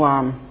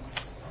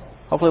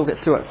Hopefully we'll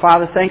get through it.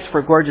 Father, thanks for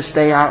a gorgeous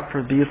day out,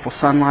 for the beautiful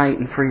sunlight,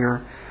 and for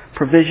your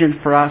provision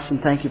for us.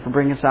 And thank you for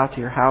bringing us out to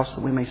your house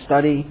that we may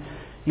study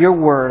your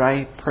word.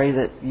 I pray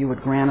that you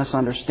would grant us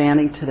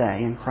understanding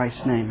today. In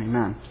Christ's name,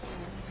 amen.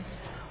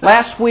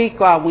 Last week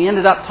we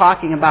ended up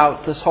talking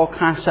about this whole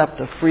concept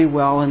of free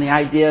will and the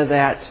idea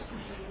that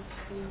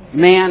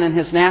man in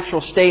his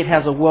natural state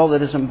has a will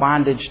that is in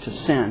bondage to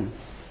sin.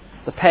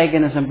 The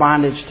pagan is in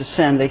bondage to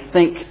sin. They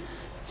think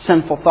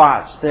sinful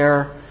thoughts.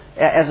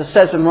 As it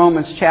says in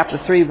Romans chapter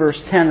 3, verse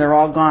 10, they're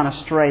all gone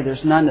astray.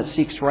 There's none that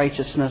seeks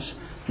righteousness,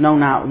 no,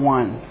 not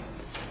one.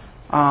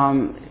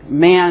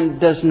 Man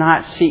does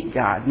not seek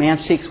God. Man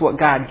seeks what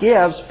God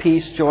gives,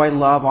 peace, joy,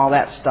 love, all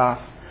that stuff.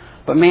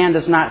 But man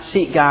does not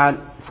seek God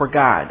for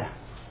God.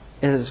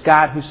 It is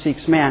God who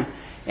seeks man.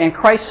 And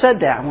Christ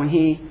said that when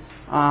he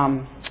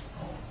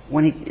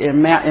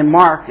in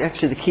Mark,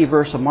 actually the key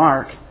verse of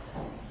Mark,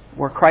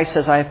 where Christ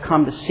says, I have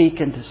come to seek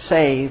and to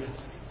save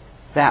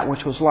that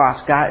which was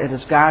lost. It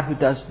is God who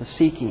does the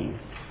seeking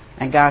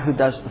and God who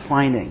does the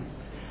finding.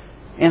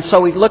 And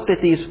so we looked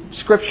at these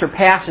scripture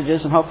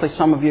passages, and hopefully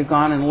some of you have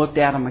gone and looked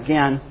at them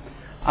again.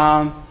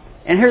 And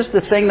here's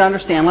the thing to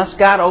understand. Unless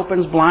God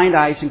opens blind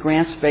eyes and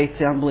grants faith to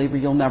the unbeliever,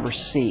 you'll never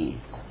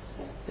see.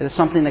 It is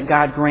something that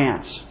God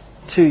grants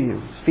to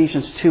you.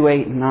 Ephesians 2,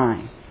 8, and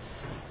 9.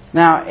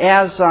 Now,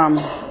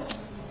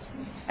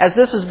 as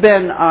this has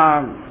been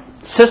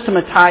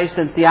systematized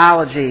in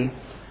theology,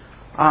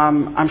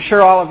 I'm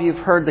sure all of you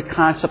have heard the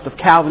concept of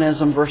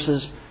Calvinism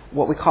versus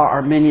what we call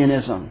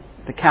Arminianism,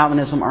 the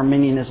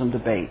Calvinism-Arminianism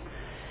debate.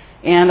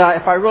 And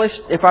if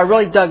I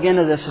really dug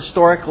into this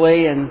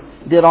historically and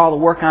did all the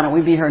work on it,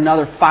 we'd be here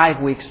another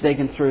 5 weeks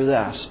digging through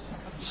this.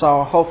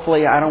 So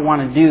hopefully I don't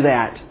want to do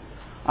that.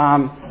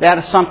 That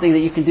is something that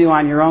you can do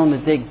on your own to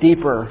dig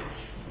deeper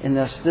in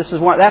this. That's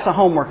a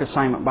homework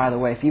assignment, by the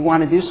way. If you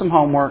want to do some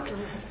homework,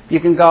 you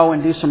can go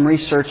and do some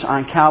research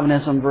on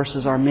Calvinism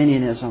versus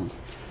Arminianism.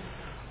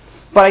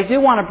 But I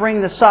do want to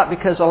bring this up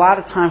because a lot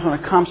of times when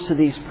it comes to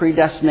these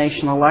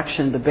predestination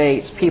election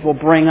debates, people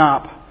bring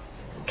up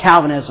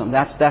Calvinism.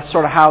 That's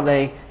sort of how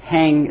they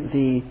hang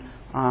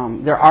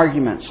their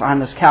arguments on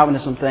this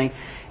Calvinism thing.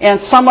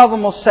 And some of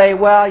them will say,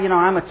 well,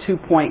 I'm a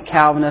 2-point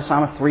Calvinist,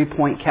 I'm a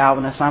 3-point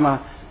Calvinist, I'm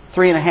a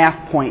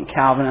 3.5-point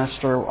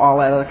Calvinist, or all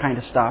that other kind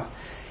of stuff.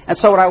 And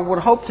so what I would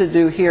hope to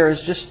do here is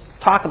just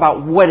talk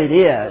about what it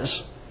is,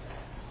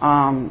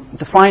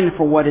 define it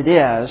for what it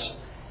is,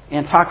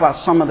 and talk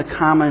about some of the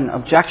common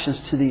objections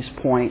to these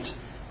points.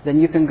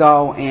 Then you can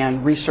go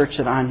and research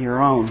it on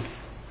your own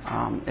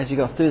as you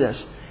go through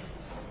this.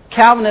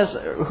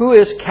 Who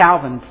is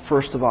Calvin,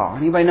 first of all?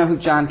 Anybody know who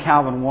John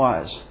Calvin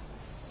was?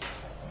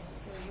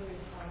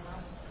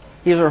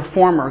 He was a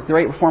reformer,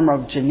 great reformer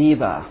of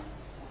Geneva.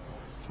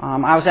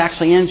 I was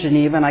actually in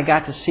Geneva, and I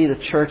got to see the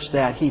church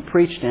that he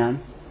preached in.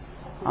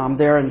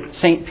 There in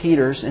St.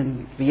 Peter's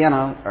in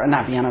Vienna, or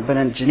not Vienna, but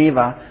in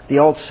Geneva, the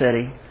old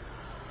city.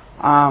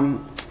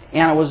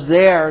 And it was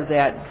there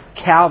that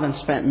Calvin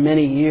spent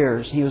many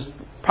years. He was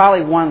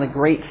probably one of the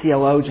great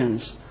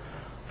theologians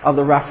of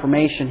the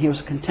Reformation. He was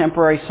a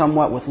contemporary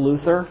somewhat with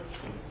Luther,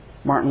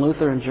 Martin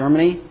Luther in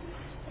Germany.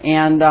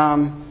 And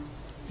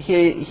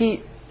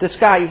this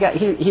guy,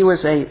 he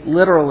was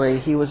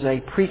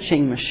a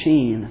preaching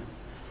machine.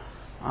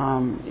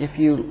 If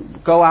you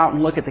go out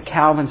and look at the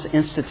Calvin's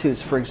Institutes,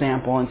 for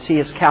example, and see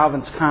his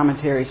Calvin's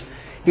commentaries,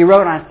 he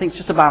wrote, I think,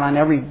 just about on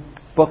every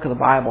book of the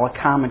Bible, a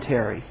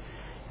commentary.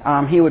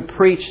 He would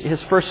preach,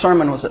 his first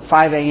sermon was at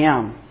 5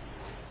 a.m.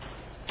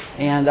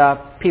 And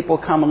people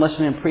come and listen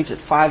to him preach at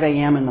 5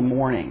 a.m. in the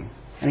morning.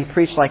 And he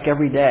preached like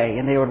every day,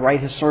 and they would write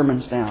his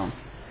sermons down.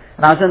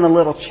 And I was in the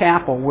little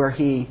chapel where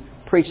he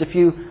preached. If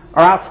you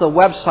are out to the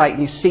website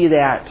and you see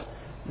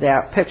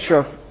that picture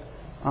of,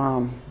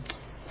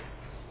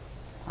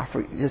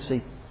 it's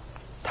a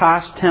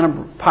Pars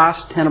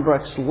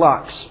Tenebrix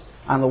Lux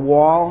on the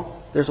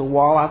wall. There's a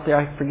wall out there.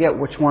 I forget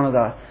which one of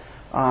the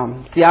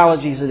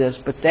theologies it is,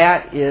 but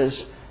that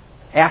is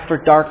after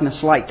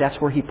darkness light. That's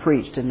where he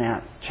preached, in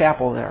that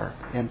chapel there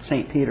in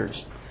St. Peter's.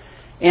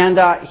 And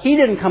he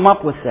didn't come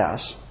up with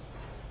this,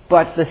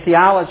 but the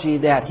theology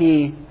that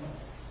he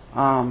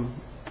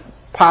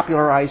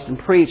popularized and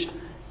preached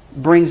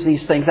brings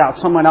these things out.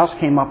 Someone else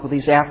came up with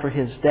these after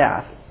his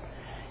death.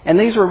 And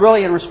these were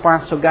really in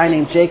response to a guy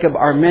named Jacob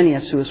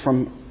Arminius, who was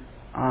from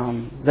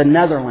the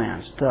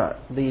Netherlands,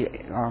 the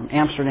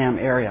Amsterdam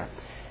area.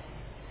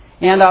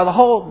 And the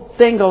whole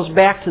thing goes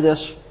back to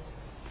this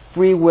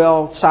free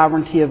will,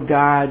 sovereignty of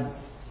God,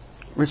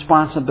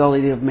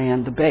 responsibility of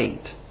man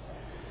debate.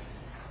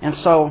 And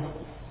so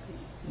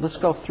let's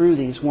go through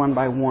these one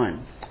by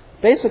one.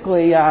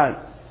 Basically,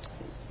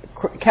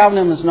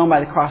 Calvinism is known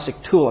by the acrostic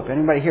TULIP.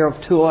 Anybody hear of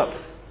TULIP?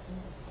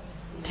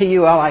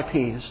 T-U-L-I-P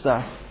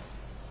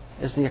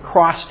is the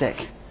acrostic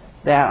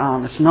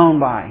that it's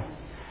known by.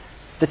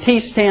 The T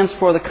stands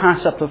for the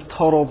concept of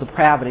total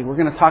depravity. We're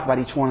going to talk about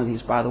each one of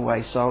these, by the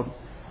way, so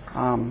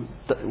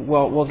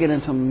we'll get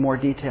into more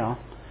detail.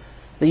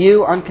 The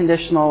U,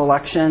 unconditional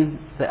election.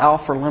 The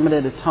L for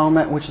limited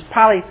atonement, which is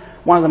probably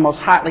one of the most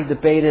hotly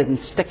debated and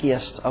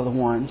stickiest of the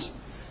ones.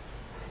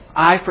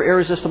 I for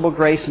irresistible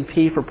grace and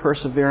P for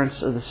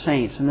perseverance of the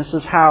saints. And this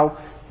is how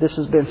this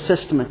has been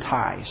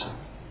systematized.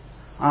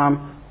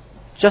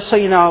 Just so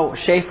you know,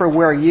 Schaefer,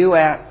 where are you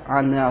at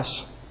on this?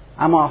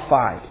 I'm all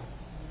 5.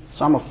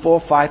 So I'm a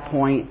full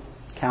 5-point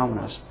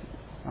Calvinist.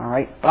 All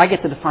right? But I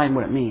get to define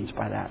what it means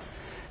by that.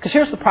 Because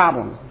here's the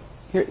problem.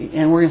 Here,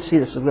 and we're going to see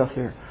this as we go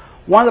through.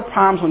 One of the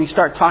problems when you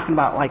start talking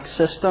about like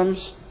systems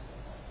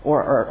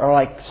or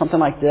like something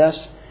like this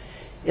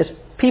is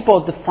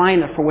people define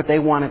it for what they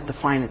want to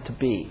define it to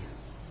be.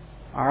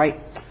 All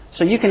right?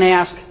 So you can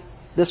ask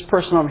this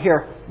person over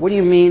here, what do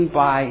you mean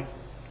by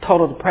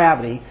total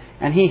depravity?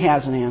 And he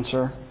has an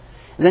answer.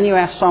 And then you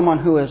ask someone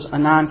who is a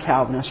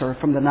non-Calvinist or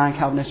from the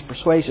non-Calvinist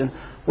persuasion,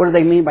 what do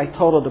they mean by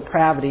total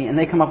depravity? And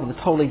they come up with a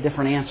totally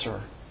different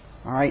answer.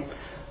 All right?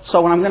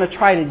 So what I'm going to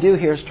try to do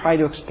here is try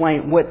to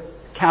explain what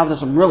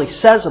Calvinism really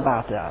says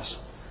about this.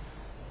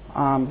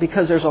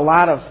 Because there's a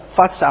lot of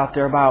fuss out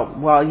there about,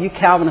 well, you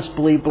Calvinists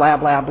believe blah,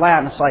 blah, blah.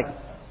 And it's like,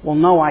 well,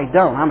 no, I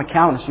don't. I'm a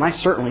Calvinist, and I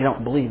certainly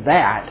don't believe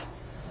that.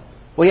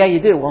 Well, yeah,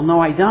 you do. Well, no,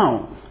 I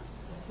don't.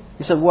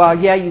 He said, well,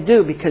 yeah, you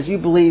do, because you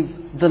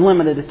believe the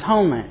limited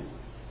atonement.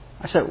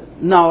 I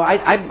said, no,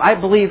 I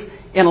believe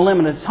in a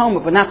limited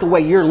atonement, but not the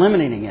way you're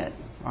limiting it.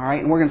 All right?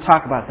 And we're going to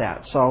talk about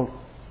that. So,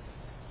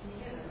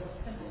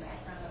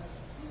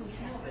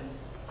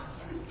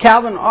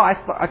 Calvin,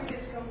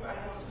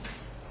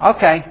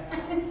 okay.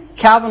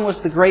 Calvin was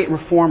the great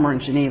reformer in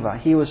Geneva.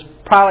 He was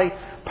probably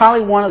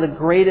one of the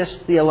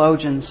greatest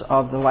theologians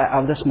of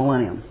this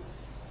millennium.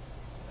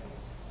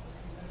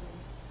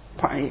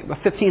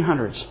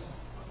 1500s.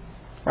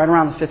 Right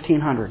around the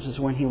 1500s is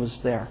when he was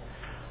there.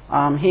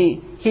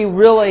 He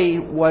really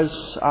was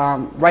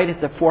right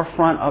at the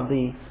forefront of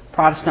the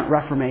Protestant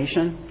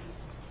Reformation.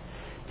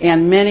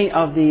 And many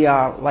of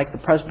the, like the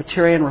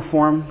Presbyterian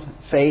Reformed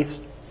faiths,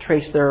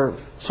 trace their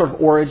sort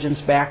of origins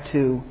back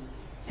to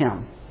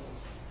him.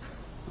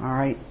 All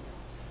right.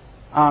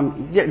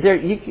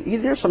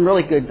 There's some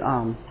really good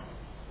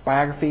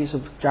biographies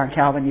of John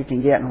Calvin you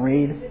can get and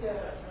read. Is it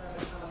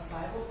a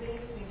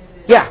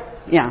Bible-based?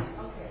 Yeah.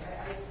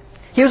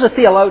 He was a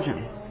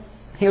theologian.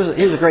 He was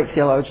a great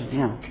theologian.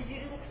 Yeah. Could you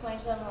just explain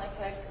to them,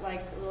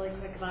 like really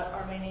quick about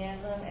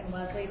Arminianism and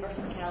Wesley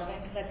versus Calvin?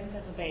 Because I think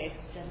that's a base.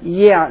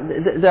 Yeah. I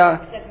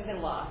think they're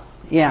lost.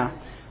 Yeah.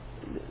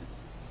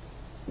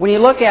 When you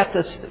look at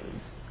this,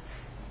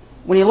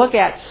 when you look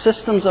at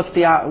systems of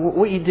theology,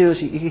 what you do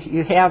is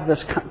you have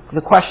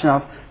the question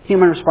of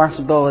human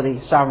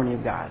responsibility, sovereignty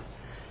of God,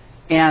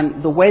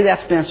 and the way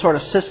that's been sort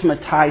of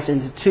systematized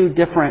into two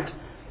different,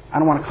 I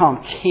don't want to call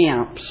them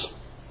camps,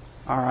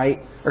 all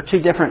right, or two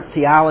different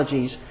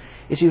theologies,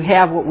 is you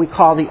have what we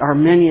call the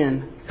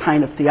Arminian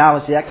kind of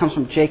theology. That comes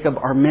from Jacob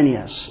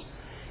Arminius.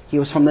 He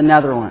was from the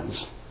Netherlands,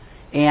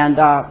 and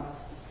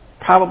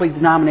probably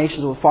denominations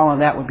that would fall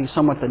into that would be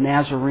somewhat the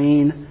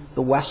Nazarene,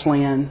 the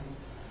Wesleyan.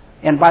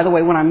 And by the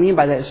way, what I mean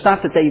by that, it's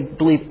not that they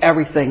believe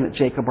everything that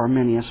Jacob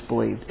Arminius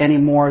believed, any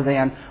more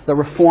than the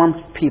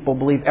Reformed people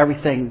believe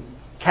everything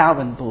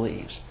Calvin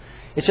believes.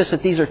 It's just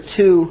that these are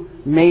two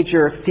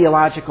major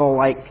theological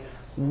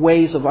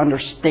ways of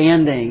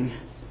understanding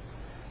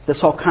this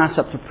whole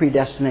concept of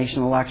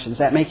predestination election. Is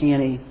that making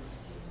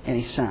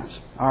any sense?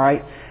 All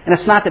right? And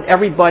it's not that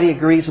everybody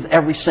agrees with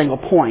every single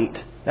point.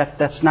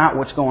 That's not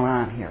what's going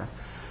on here.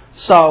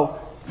 So,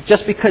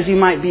 just because you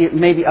might be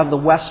maybe of the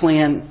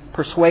Wesleyan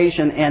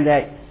persuasion and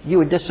that you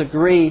would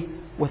disagree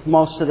with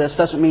most of this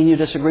doesn't mean you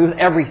disagree with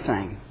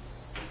everything.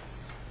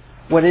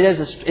 What it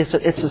is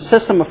it's a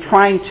system of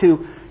trying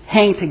to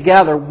hang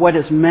together what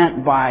is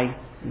meant by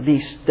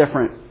these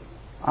different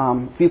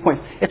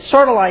viewpoints. It's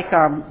sort of like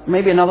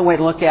maybe another way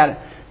to look at it,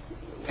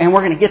 and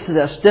we're going to get to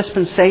this,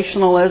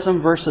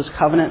 dispensationalism versus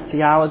covenant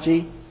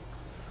theology.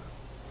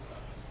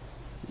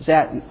 Does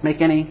that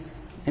make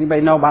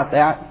anybody know about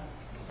that?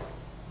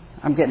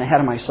 I'm getting ahead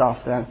of myself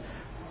then.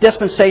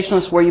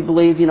 Dispensationalists, where you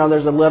believe,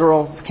 there's a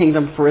literal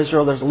kingdom for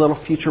Israel, there's a little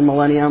future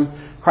millennium,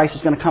 Christ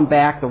is going to come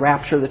back, the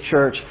rapture of the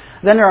church.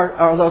 Then there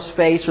are those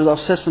faiths or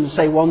those systems that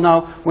say, well,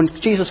 no, when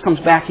Jesus comes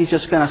back, He's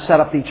just going to set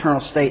up the eternal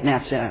state and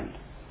that's the end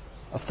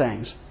of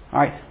things. All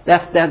right,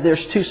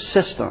 there's two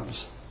systems.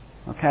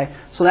 Okay,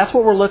 so that's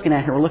what we're looking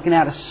at here. We're looking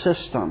at a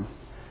system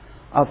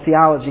of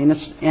theology,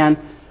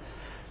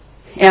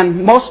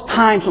 and most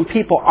times when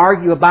people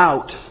argue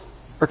about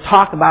or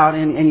talk about,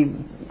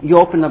 and you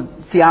open the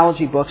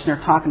theology books and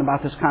they're talking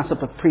about this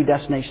concept of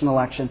predestination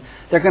election,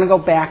 they're going to go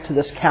back to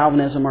this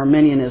Calvinism,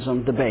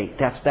 Arminianism debate.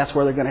 That's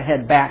where they're going to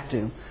head back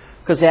to,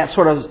 because that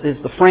sort of is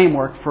the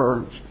framework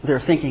for their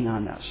thinking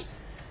on this.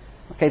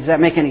 Okay, does that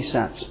make any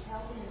sense?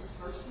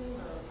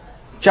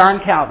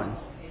 John Calvin.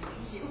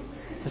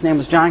 His name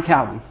was John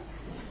Calvin.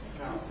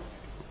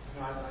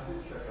 I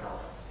did check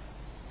out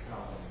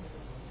Calvin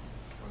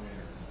on the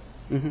internet.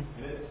 Mm-hmm.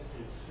 And it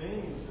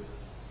seems that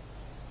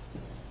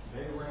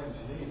they ran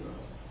Geneva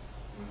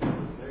when he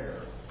was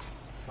there,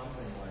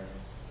 something like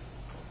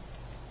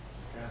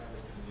the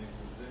Catholics and the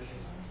Inquisition.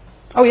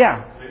 Oh,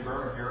 yeah. They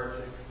burn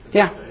heretics to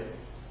Yeah. the state.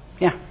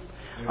 Yeah.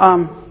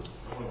 Someone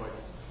like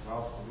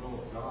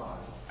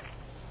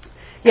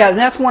Yeah, and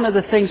that's one of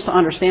the things to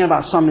understand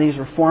about some of these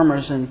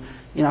reformers. And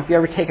if you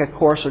ever take a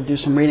course or do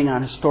some reading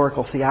on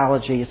historical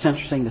theology, it's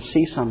interesting to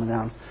see some of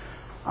them.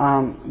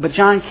 But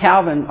John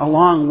Calvin,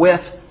 along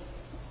with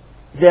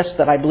this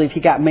that I believe he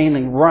got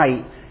mainly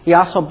right, he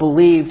also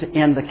believed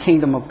in the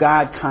kingdom of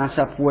God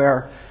concept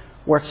where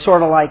it's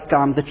sort of like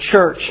the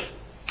church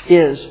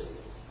is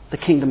the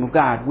kingdom of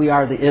God. We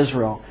are the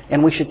Israel.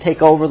 And we should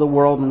take over the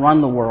world and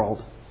run the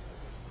world.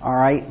 All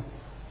right?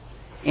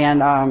 And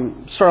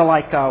sort of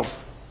like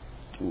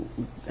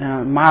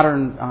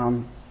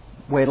modern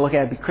way to look at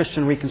it would be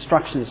Christian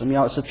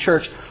Reconstructionism. It's a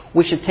church.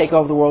 We should take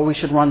over the world. We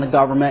should run the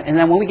government. And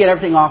then when we get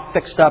everything all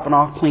fixed up and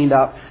all cleaned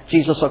up,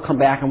 Jesus will come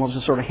back and we'll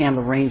just sort of hand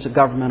the reins of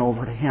government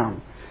over to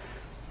Him.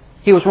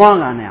 He was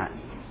wrong on that.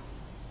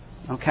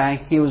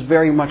 Okay? He was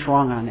very much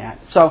wrong on that.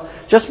 So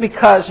just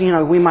because,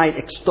 we might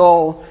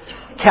extol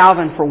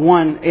Calvin for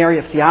one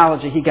area of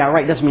theology he got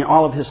right doesn't mean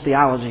all of his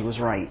theology was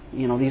right.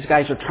 These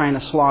guys are trying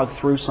to slog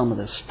through some of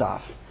this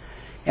stuff.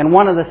 And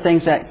one of the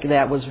things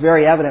that was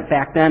very evident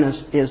back then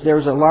is there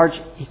was a large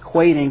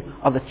equating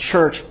of the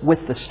church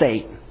with the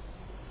state.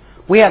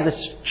 We have the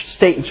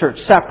state and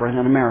church separate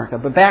in America,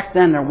 but back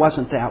then there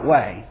wasn't that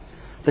way.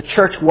 The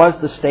church was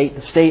the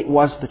state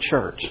was the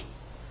church.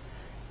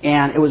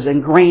 And it was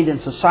ingrained in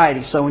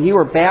society. So when you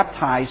were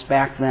baptized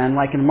back then,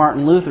 like in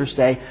Martin Luther's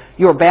day,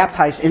 you were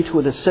baptized into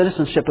the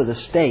citizenship of the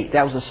state.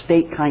 That was a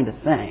state kind of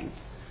thing.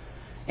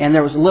 And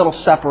there was little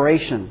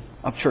separation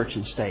of church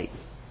and state.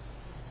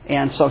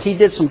 And so he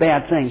did some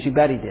bad things. You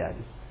bet he did.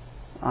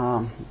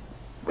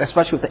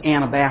 Especially with the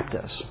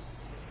Anabaptists.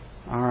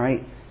 All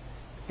right?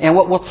 And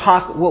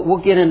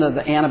we'll get into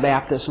the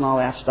Anabaptists and all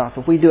that stuff.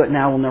 If we do it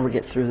now, we'll never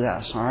get through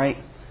this. All right?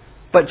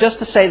 But just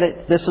to say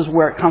that this is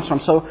where it comes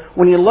from. So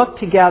when you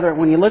look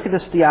at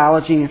this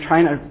theology and you're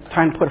trying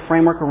to put a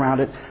framework around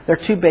it, there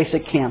are two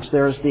basic camps.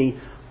 There's the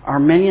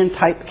Arminian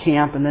type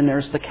camp, and then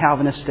there's the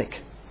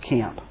Calvinistic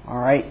camp. All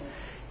right?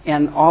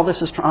 And all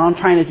I'm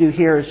trying to do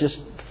here is just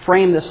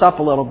frame this up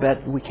a little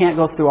bit. We can't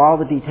go through all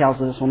the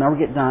details of this. We'll never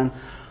get done.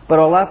 But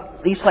I'll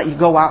at least let you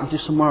go out and do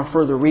some more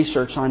further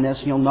research on this,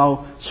 and you'll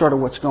know sort of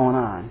what's going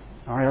on.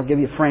 All right? I'll give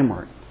you a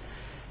framework.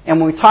 And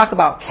when we talk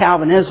about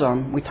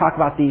Calvinism, we talk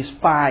about these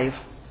 5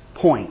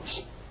 points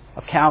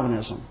of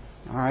Calvinism.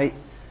 All right?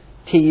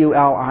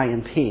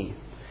 T-U-L-I-N-P.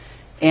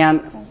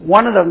 And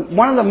one of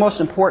the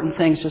most important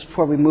things, just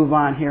before we move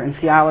on here in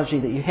theology,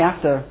 that you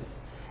have to,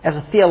 as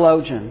a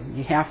theologian,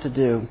 you have to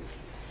do,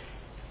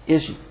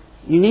 is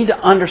you need to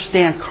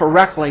understand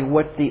correctly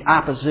what the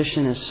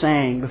opposition is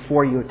saying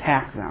before you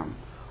attack them,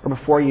 or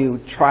before you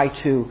try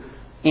to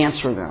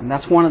answer them.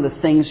 That's one of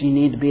the things you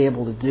need to be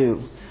able to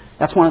do.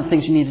 That's one of the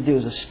things you need to do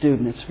as a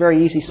student. It's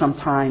very easy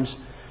sometimes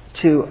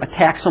to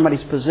attack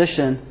somebody's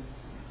position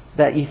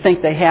that you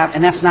think they have,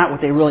 and that's not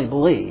what they really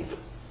believe.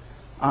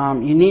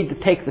 You need to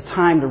take the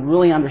time to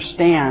really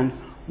understand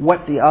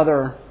what the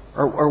other,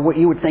 or what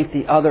you would think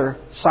the other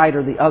side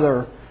or the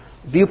other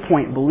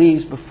viewpoint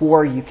believes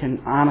before you can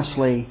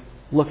honestly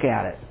look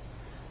at it.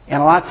 And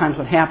a lot of times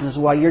what happens is,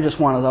 well, you're just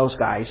one of those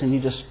guys, and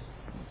you just,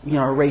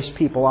 erase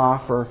people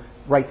off or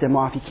write them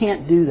off. You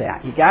can't do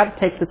that. You got to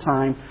take the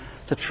time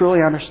to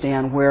truly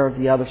understand where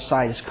the other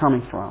side is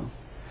coming from.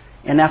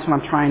 And that's what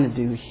I'm trying to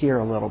do here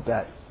a little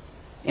bit.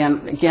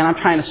 And again, I'm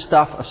trying to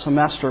stuff a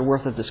semester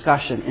worth of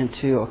discussion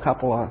into a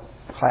couple of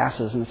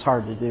classes, and it's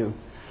hard to do.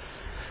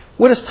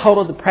 What does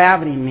total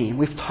depravity mean?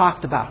 We've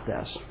talked about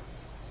this.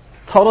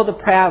 Total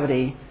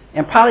depravity,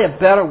 and probably a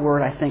better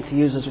word I think to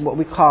use, is what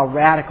we call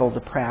radical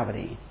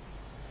depravity.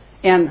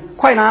 And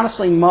quite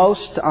honestly,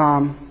 most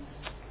from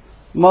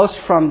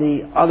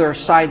the other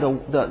side,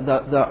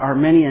 the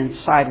Arminian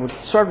side, would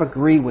sort of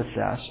agree with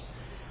this.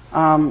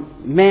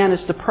 Man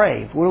is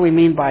depraved. What do we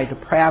mean by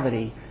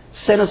depravity?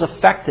 Sin has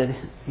affected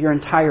your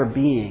entire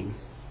being.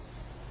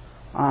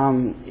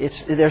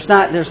 There's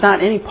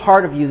not any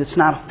part of you that's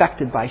not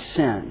affected by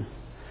sin.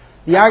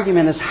 The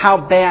argument is,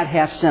 how bad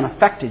has sin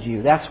affected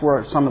you? That's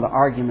where some of the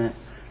argument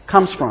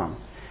comes from.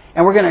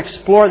 And we're going to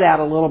explore that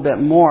a little bit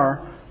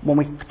more when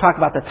we talk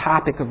about the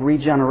topic of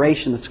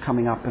regeneration that's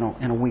coming up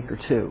in a week or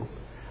two.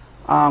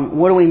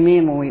 What do we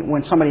mean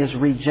when somebody is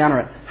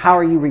regenerate? How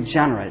are you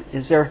regenerate?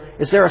 Is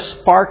there a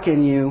spark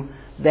in you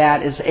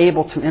that is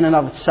able to, in and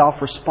of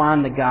itself,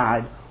 respond to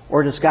God?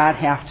 Or does God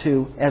have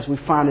to, as we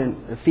found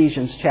in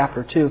Ephesians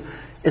chapter 2,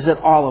 is it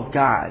all of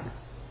God?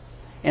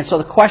 And so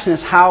the question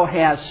is, how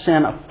has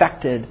sin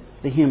affected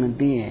the human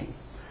being?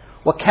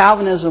 What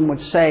Calvinism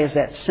would say is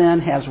that sin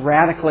has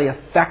radically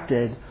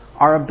affected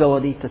our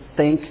ability to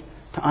think,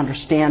 to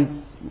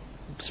understand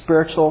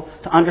spiritual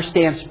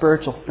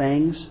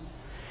things.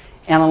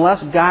 And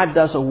unless God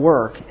does a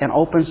work and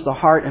opens the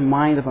heart and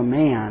mind of a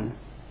man,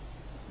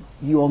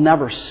 you will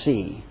never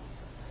see.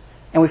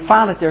 And we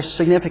found that there's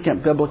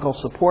significant biblical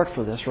support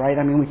for this, right?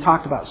 I mean, we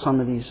talked about some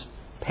of these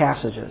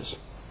passages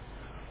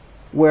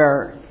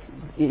where,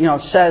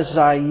 it says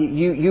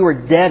you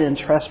were dead in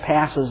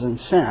trespasses and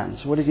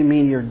sins. What does it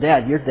mean you're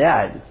dead? You're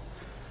dead.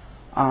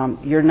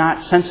 You're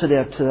not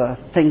sensitive to the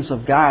things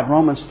of God.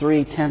 Romans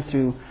 3:10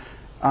 through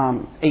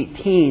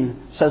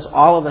 18 says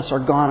all of us are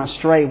gone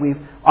astray.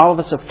 All of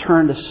us have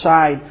turned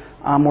aside.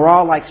 We're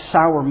all like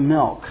sour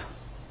milk.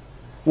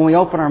 When we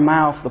open our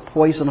mouth, the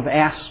poison of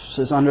asps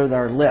is under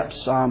our lips.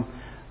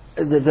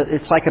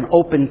 It's like an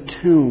open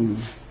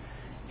tomb.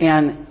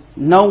 And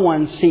no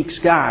one seeks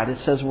God. It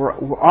says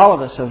all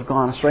of us have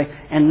gone astray,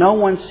 and no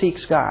one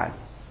seeks God.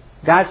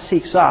 God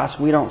seeks us.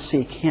 We don't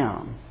seek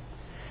Him.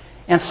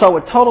 And so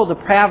what total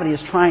depravity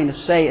is trying to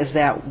say is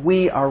that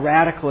we are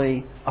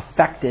radically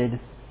affected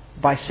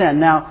by sin.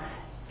 Now,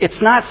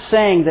 it's not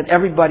saying that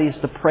everybody is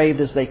depraved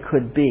as they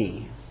could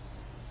be.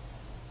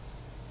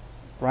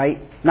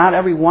 Right? Not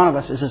every one of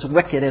us is as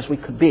wicked as we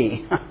could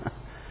be.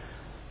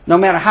 No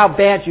matter how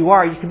bad you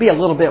are, you could be a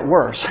little bit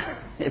worse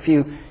if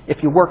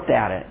you worked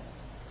at it.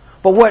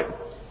 But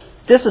what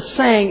this is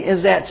saying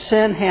is that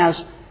sin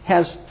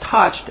has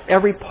touched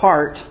every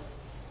part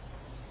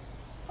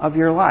of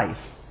your life.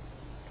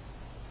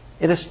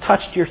 It has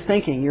touched your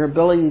thinking, your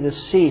ability to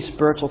see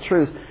spiritual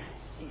truth.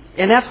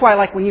 And that's why,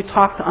 like, when you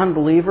talk to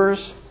unbelievers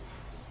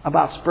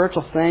about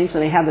spiritual things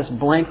and they have this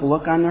blank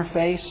look on their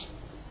face,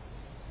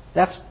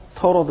 that's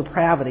total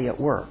depravity at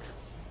work.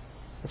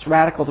 It's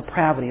radical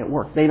depravity at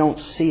work. They don't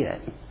see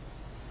it.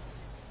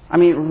 I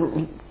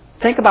mean,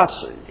 think about,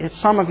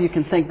 some of you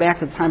can think back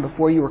to the time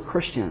before you were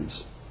Christians.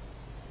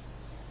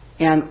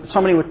 And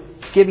somebody would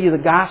give you the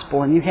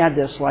gospel and you had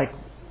this like,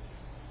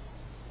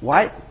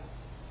 what?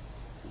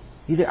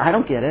 I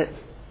don't get it.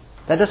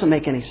 That doesn't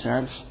make any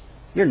sense.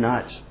 You're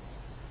nuts.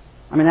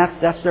 I mean,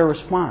 that's their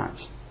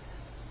response.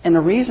 And the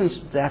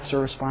reason that's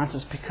their response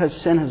is because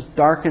sin has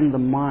darkened the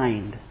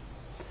mind.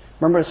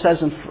 Remember it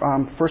says in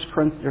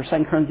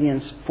 2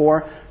 Corinthians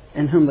 4,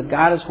 in whom the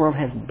God of this world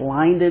has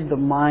blinded the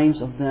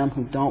minds of them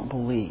who don't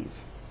believe.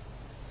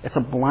 It's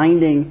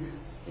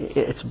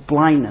it's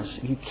blindness.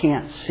 You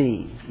can't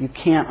see. You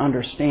can't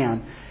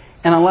understand.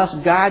 And unless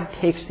God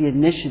takes the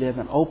initiative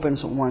and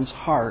opens one's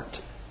heart,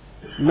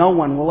 no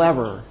one will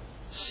ever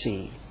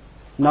see.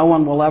 No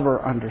one will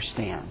ever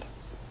understand.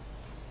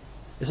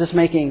 Is this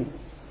making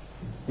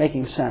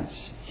sense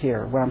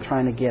here, what I'm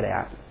trying to get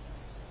at?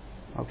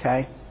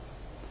 Okay?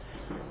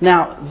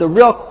 Now, the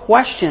real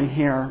question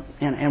here,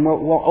 and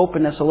we'll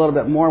open this a little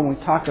bit more when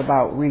we talk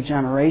about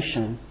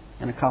regeneration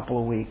in a couple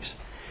of weeks,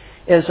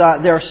 is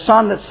there are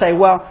some that say,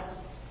 well,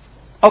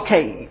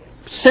 okay,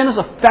 sin has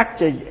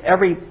affected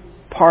every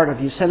part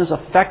of you. Sin has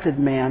affected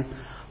man,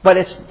 but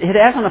it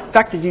hasn't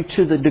affected you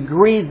to the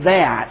degree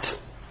that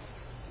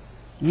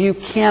you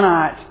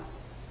cannot,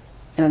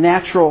 in a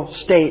natural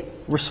state,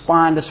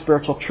 respond to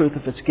spiritual truth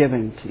if it's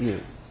given to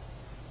you.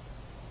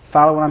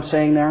 Follow what I'm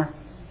saying there?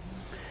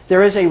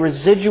 There is a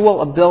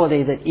residual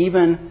ability that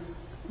even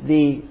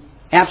the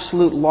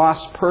absolute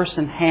lost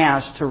person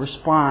has to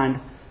respond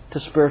to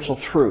spiritual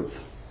truth.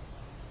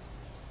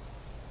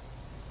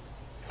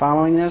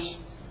 Following this?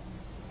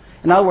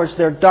 In other words,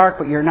 they're dark,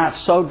 but you're not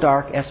so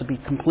dark as to be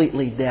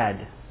completely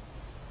dead.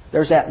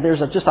 There's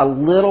just a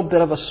little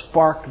bit of a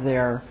spark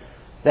there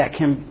that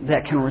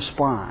can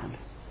respond.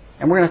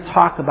 And we're going to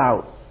talk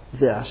about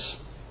this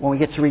when we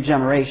get to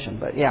regeneration.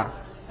 But yeah. I was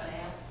just going to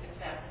ask if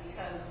that's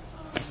because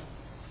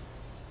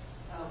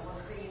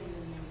we're created in the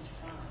image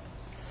of God.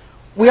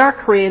 We are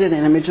created in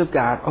the image of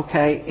God,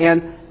 okay?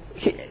 And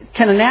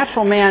can a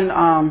natural man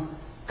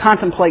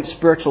contemplate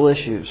spiritual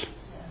issues?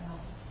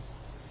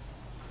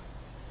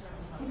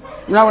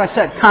 You know what I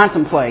said?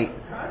 Contemplate.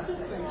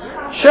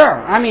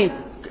 Sure. I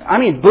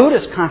mean,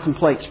 Buddhists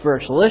contemplate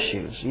spiritual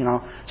issues, you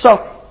know.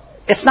 So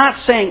it's not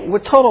saying,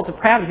 with total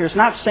depravity here, it's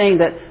not saying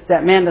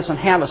that man doesn't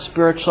have a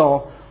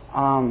spiritual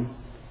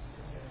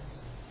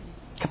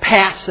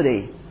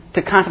capacity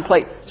to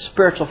contemplate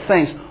spiritual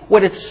things.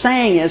 What it's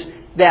saying is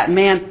that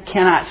man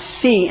cannot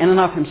see in and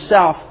of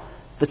himself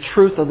the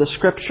truth of the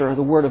Scripture,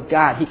 the Word of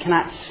God. He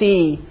cannot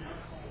see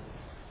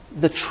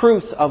the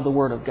truth of the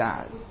Word of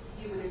God.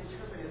 He would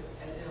interpret it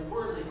in a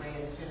worldly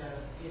way instead of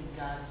in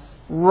God's.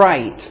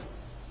 Right.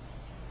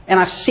 And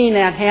I've seen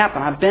that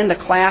happen. I've been to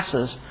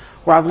classes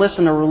where I've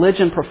listened to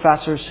religion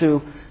professors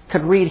who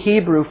could read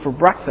Hebrew for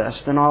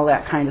breakfast and all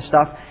that kind of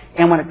stuff.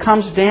 And when it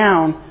comes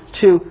down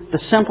to the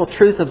simple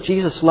truth of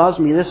Jesus loves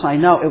me, this I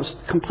know, it was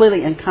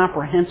completely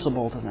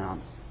incomprehensible to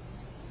them.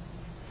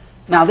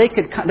 Now, they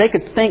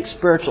could think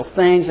spiritual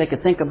things. They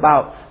could think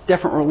about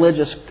different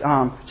religious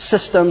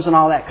systems and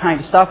all that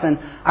kind of stuff. And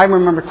I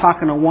remember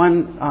talking to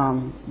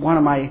one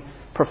of my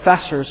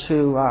professors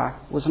who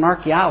was an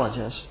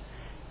archaeologist.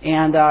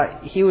 And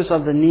he was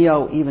of the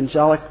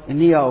neo-orthodox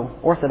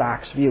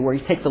view, where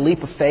you take the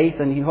leap of faith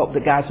and you hope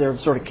that God's there to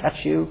sort of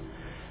catch you.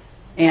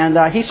 And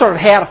he sort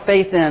of had a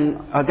faith in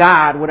a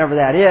God, whatever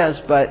that is,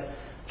 but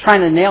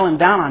trying to nail him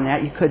down on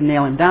that, you couldn't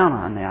nail him down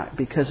on that,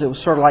 because it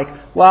was sort of like,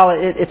 well,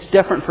 it's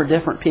different for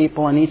different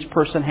people, and each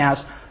person has,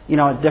 you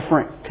know, a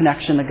different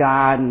connection to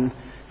God, and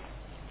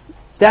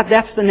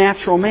that's the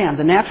natural man.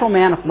 The natural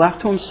man, if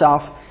left to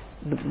himself,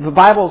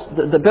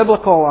 the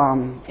biblical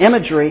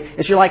imagery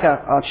is you're like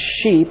a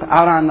sheep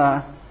out on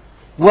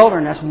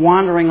wilderness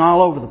wandering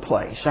all over the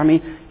place. I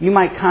mean, you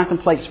might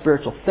contemplate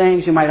spiritual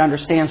things. You might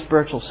understand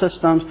spiritual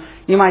systems.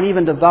 You might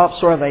even develop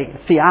sort of a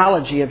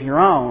theology of your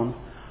own.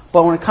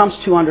 But when it comes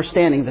to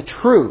understanding the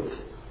truth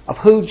of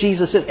who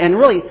Jesus is, and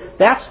really,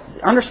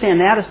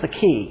 understand that is the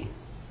key.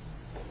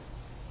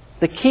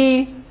 The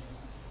key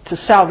to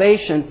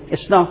salvation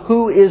is to know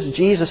who is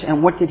Jesus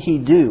and what did He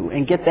do,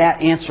 and get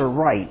that answer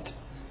right.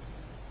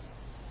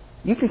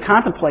 You can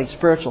contemplate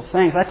spiritual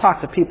things. I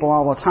talk to people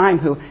all the time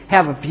who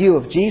have a view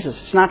of Jesus.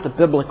 It's not the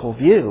biblical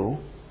view.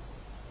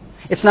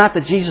 It's not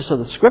the Jesus of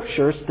the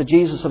Scriptures. It's the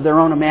Jesus of their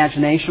own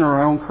imagination or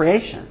their own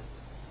creation.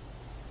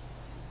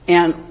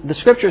 And the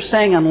Scripture is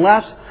saying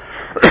unless,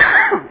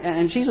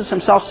 and Jesus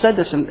Himself said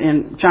this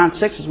in John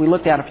 6 as we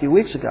looked at a few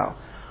weeks ago,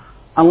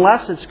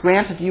 unless it's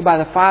granted to you by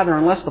the Father,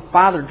 unless the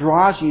Father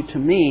draws you to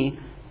me,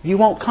 you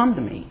won't come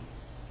to me.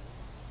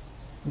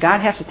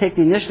 God has to take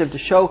the initiative to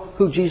show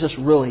who Jesus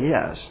really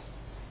is.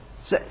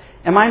 So,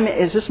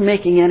 is this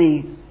making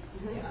any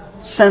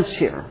sense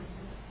here?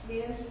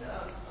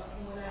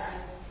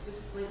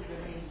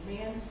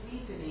 Man's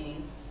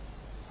reasoning,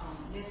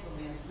 natural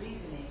man's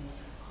reasoning,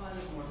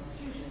 causes more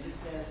confusion.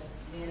 Just as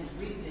man's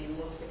reasoning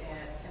looks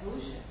at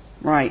evolution.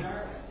 Right. And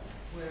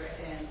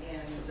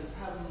the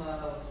problem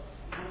of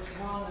what's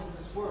wrong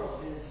in this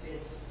world is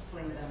it's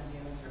blame it on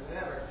humans or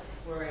whatever.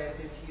 Whereas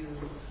if you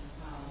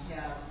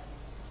have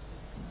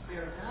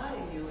Spirit of God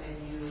in you and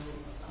you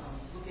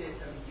look at it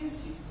from His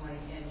viewpoint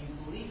and you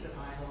believe the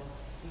Bible,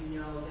 you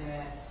know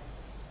that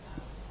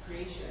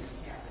creation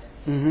happened,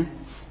 and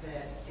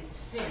that it's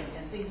sin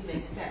and things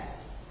make sense.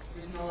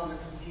 There's no longer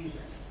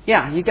confusion.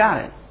 Yeah, you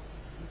got it.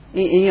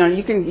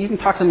 You can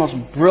talk to the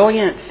most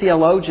brilliant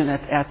theologian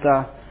at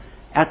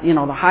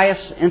the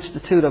highest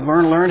institute of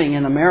learning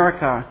in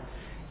America,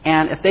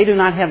 and if they do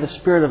not have the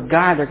Spirit of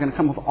God, they're going to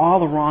come up with all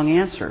the wrong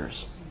answers,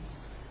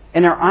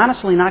 and they're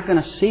honestly not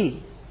going to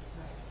see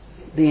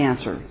the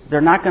answer.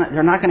 They're not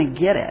going to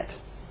get it.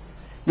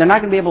 They're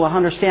not going to be able to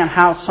understand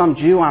how some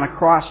Jew on a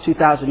cross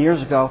 2,000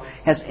 years ago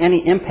has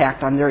any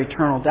impact on their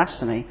eternal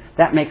destiny.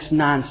 That makes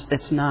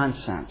it's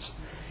nonsense.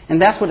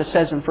 And that's what it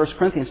says in 1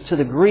 Corinthians. To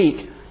the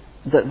Greek,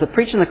 the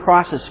preaching of the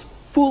cross is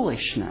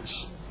foolishness.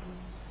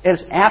 It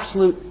is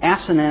absolute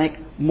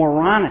asinine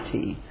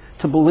moronity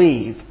to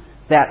believe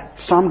that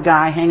some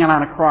guy hanging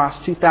on a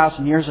cross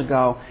 2,000 years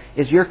ago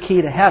is your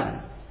key to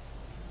heaven.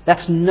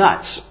 That's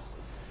nuts.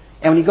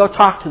 And when you go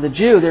talk to the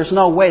Jew, there's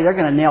no way they're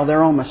going to nail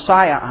their own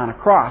Messiah on a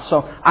cross.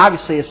 So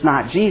obviously it's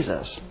not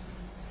Jesus.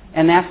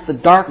 And that's the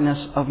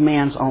darkness of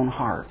man's own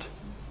heart.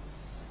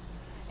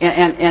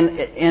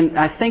 And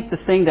I think the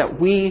thing that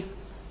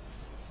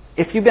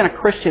if you've been a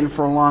Christian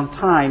for a long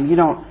time,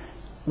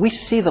 we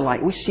see the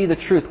light, we see the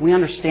truth, we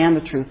understand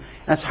the truth.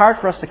 And it's hard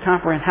for us to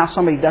comprehend how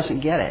somebody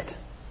doesn't get it.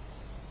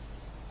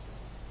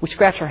 We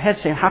scratch our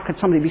heads saying, how could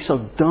somebody be so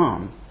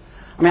dumb?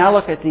 I mean, I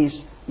look at these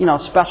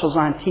specials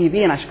on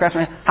TV, and I scratch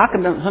my head. How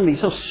can somebody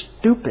be so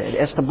stupid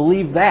as to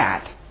believe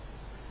that?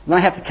 And then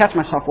I have to catch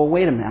myself. Well,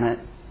 wait a minute.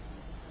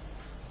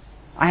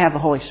 I have the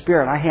Holy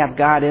Spirit. I have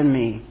God in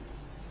me.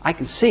 I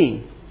can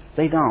see.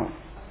 They don't.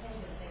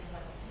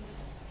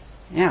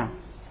 Yeah.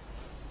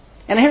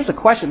 And here's the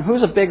question.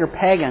 Who's a bigger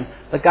pagan?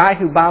 The guy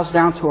who bows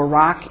down to a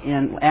rock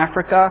in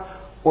Africa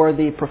or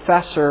the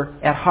professor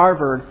at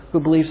Harvard who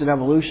believes in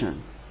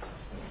evolution?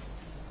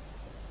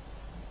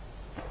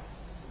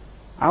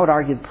 I would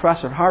argue the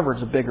professor at Harvard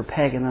is a bigger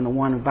pagan than the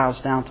one who bows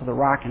down to the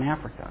rock in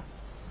Africa.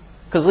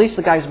 Because at least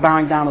the guy who's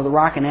bowing down to the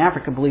rock in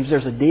Africa believes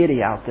there's a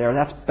deity out there.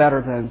 That's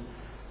better than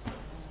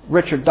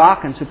Richard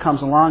Dawkins, who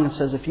comes along and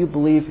says, if you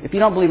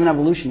don't believe in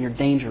evolution, you're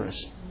dangerous.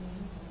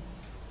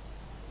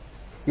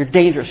 You're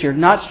dangerous. You're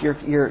nuts.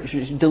 You're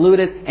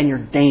deluded, and you're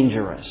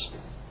dangerous.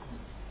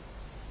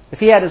 If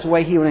he had his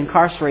way, he would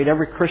incarcerate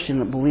every Christian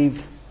that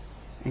believed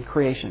in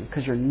creation,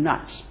 because you're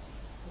nuts.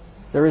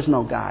 There is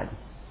no God.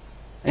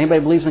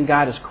 Anybody who believes in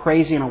God is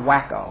crazy and a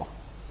wacko.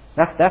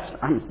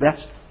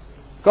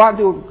 Go out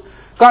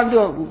and do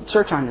a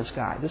search on this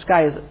guy. This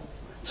guy is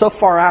so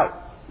far out.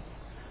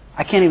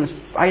 I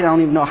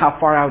don't even know how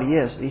far out he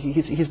is.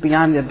 He's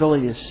beyond the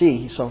ability to see.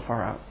 He's so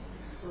far out.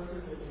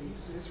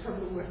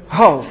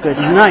 Oh, good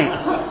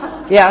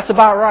night. Yeah, that's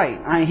about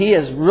right. He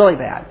is really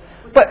bad.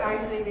 But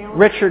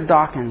Richard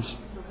Dawkins.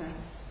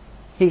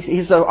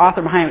 He's the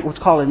author behind what's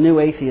called a new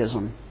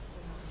atheism.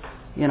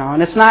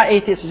 And it's not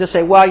atheists to just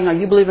say, well,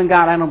 you believe in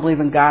God, I don't believe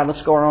in God,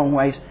 let's go our own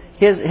ways.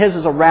 His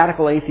is a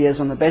radical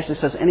atheism that basically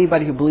says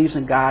anybody who believes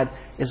in God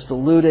is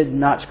deluded,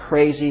 nuts,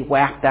 crazy,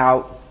 whacked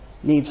out,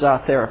 needs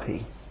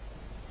therapy.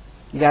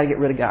 You got to get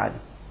rid of God.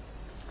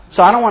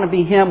 So I don't want to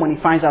be him when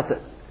he finds out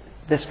that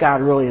this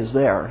God really is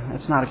there.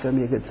 It's not going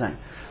to be a good thing.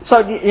 So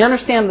you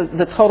understand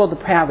the total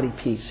depravity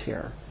piece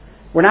here.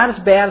 We're not as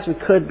bad as we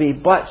could be,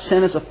 but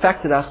sin has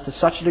affected us to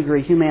such a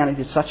degree,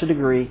 humanity to such a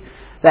degree,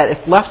 that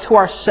if left to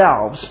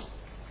ourselves,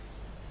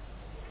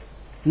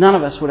 none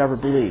of us would ever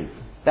believe.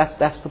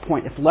 That's the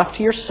point. If left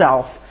to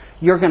yourself,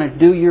 you're going to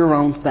do your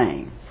own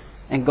thing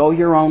and go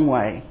your own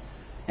way.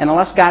 And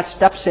unless God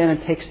steps in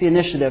and takes the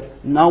initiative,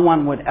 no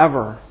one would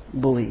ever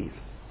believe.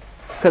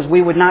 because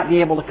we would not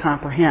be able to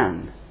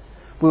comprehend.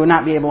 We would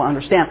not be able to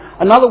understand.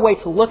 Another way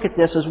to look at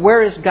this is,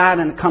 where is God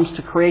when it comes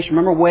to creation?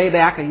 Remember way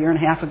back a year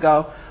and a half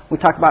ago, we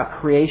talked about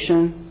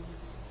creation.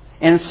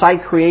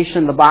 Inside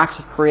creation, the box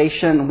of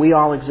creation, we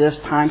all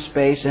exist, time,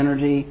 space,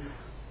 energy,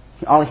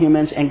 all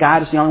humans, and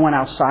God is the only one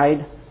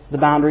outside the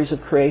boundaries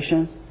of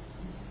creation.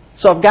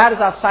 So if God is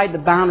outside the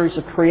boundaries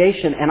of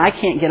creation, and I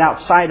can't get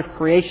outside of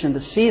creation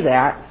to see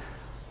that,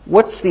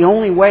 what's the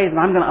only way that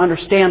I'm going to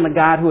understand the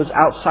God who is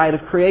outside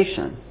of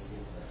creation?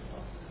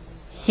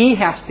 He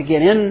has to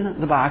get in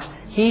the box.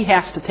 He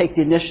has to take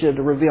the initiative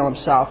to reveal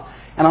Himself.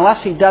 And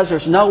unless He does,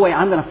 there's no way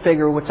I'm going to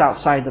figure what's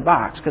outside the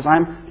box, because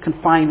I'm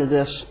confined to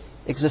this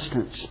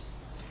existence.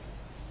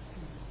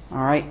 All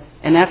right?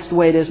 And that's the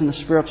way it is in the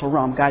spiritual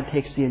realm. God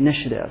takes the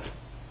initiative.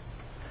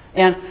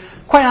 And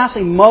quite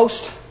honestly, most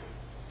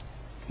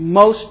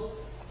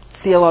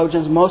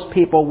theologians, most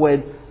people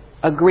would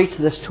agree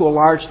to this to a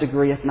large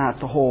degree, if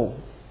not the whole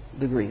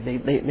degree.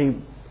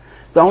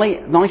 The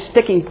only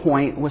sticking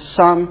point with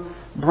some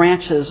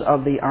branches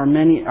of the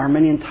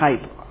Arminian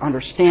type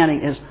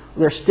understanding is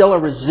there's still a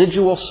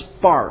residual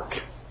spark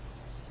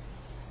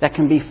that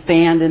can be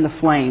fanned into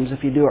flames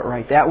if you do it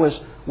right. That was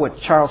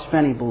what Charles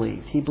Finney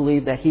believed. He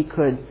believed that he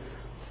could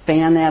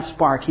fan that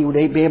spark. He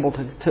would be able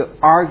to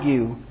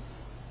argue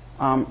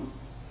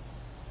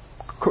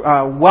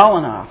well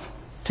enough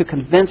to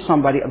convince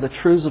somebody of the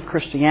truths of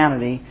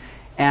Christianity,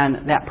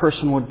 and that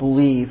person would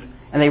believe.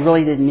 And they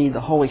really didn't need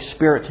the Holy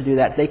Spirit to do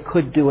that. They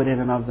could do it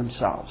in and of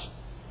themselves.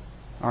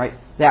 All right?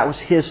 That was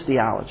his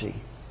theology.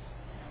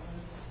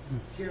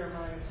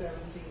 Jeremiah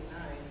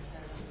 17:9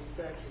 has to be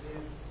factored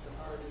in. The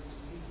heart is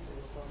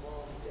deceitful above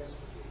all and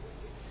desperately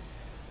wicked.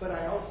 But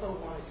I also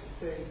wanted to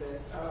say that,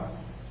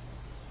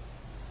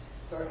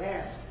 or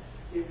ask,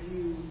 if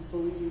you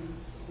believe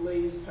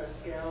Blaise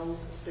Pascal's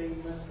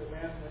statement, the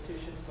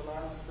mathematician,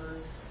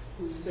 philosopher,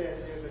 who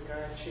said there's a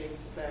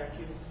God-shaped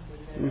vacuum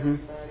within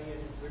everybody,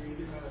 and we're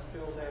either going to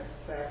fill that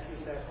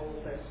vacuum, that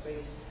hole, that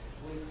space,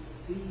 with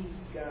the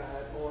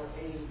God or a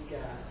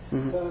God.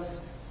 Thus,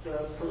 the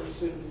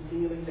person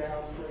kneeling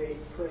down,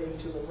 praying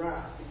to the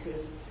rock,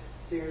 because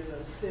there's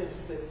a sense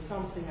that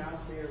something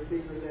out there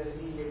bigger than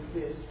me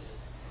exists,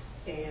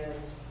 and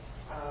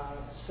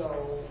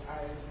so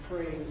I'm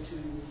praying to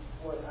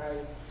what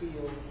I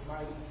feel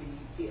might be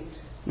it.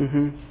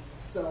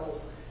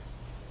 So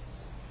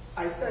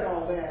I said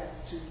all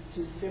that to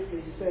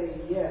simply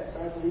say, yes,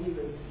 I believe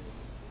in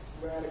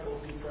radical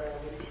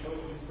depravity,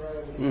 total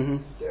depravity,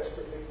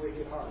 desperately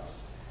wicked hearts.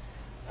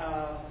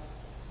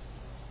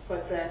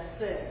 But that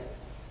said,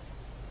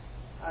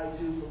 I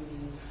do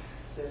believe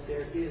that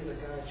there is a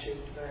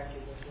God-shaped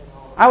vacuum within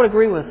all of us. I would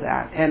agree with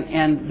that.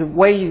 And the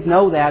way you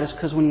know that is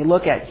because when you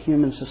look at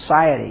human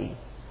society,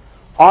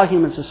 all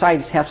human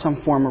societies have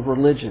some form of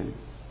religion.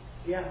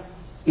 Yeah.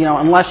 You know,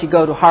 unless you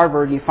go to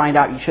Harvard and you find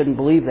out you shouldn't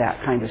believe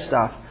that kind of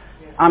stuff.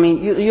 I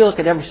mean, you look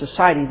at every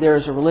society, there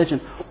is a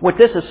religion. What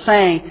this is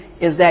saying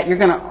is that you're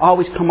going to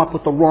always come up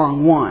with the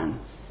wrong one.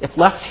 If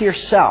left to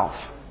yourself,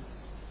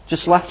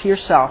 just left to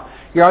yourself,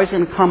 you're always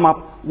going to come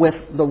up with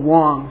the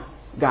wrong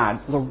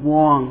God, the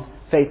wrong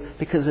faith,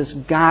 because it's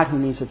God who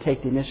needs to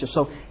take the initiative.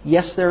 So,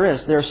 yes, there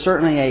is. There's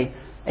certainly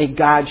a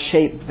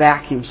God-shaped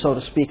vacuum, so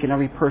to speak, in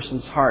every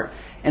person's heart.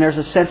 And there's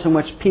a sense in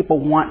which people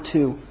want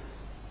to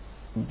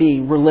be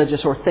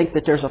religious or think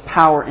that there's a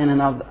power in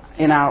and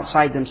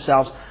outside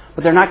themselves,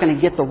 but they're not going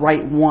to get the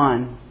right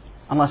one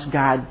unless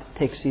God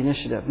takes the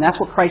initiative. And that's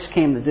what Christ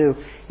came to do.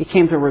 He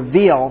came to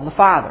reveal the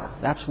Father.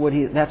 That's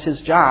His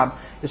job,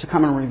 is to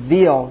come and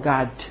reveal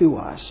God to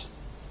us.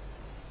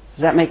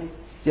 Does that make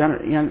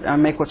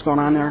make what's going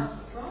on there?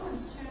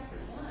 Romans chapter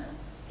 1,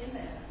 in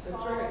that. That's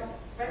right.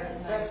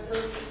 That's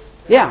perfect.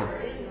 Yeah.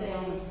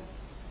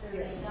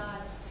 There's a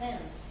God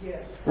sent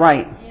Yes.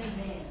 Right. in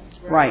man.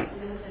 Right. So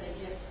that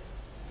it gets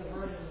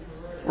perverted.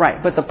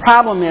 Right, but the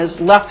problem is,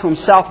 left to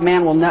himself,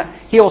 man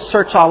he'll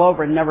search all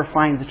over and never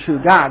find the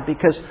true God,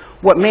 because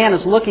what man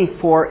is looking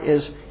for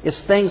is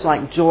things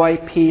like joy,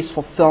 peace,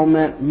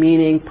 fulfillment,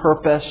 meaning,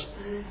 purpose.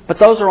 But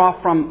those are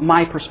all from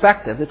my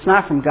perspective. It's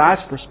not from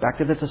God's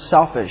perspective. It's a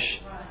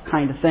selfish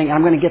kind of thing. And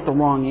I'm going to get the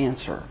wrong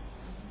answer.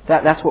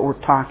 That's what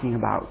we're talking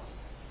about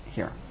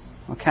here.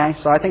 Okay,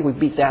 so I think we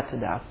beat that to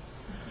death.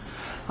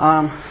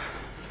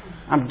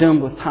 I'm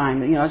doomed with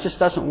time. It just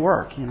doesn't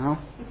work.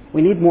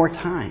 We need more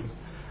time.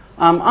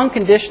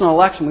 Unconditional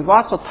election. We've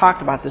also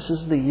talked about this. This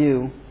is the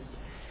U.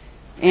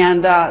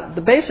 And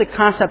the basic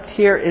concept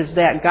here is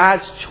that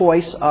God's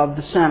choice of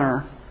the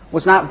sinner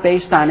was not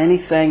based on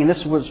anything, and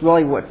this was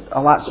really what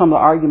some of the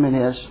argument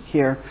is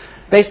here,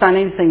 based on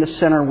anything the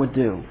sinner would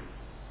do.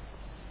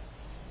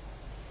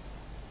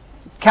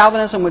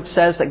 Calvinism would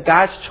says that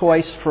God's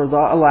choice for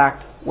the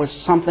elect was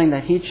something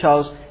that He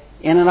chose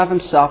in and of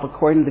Himself,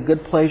 according to the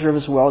good pleasure of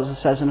His will, as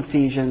it says in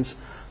Ephesians,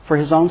 for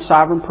His own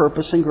sovereign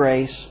purpose and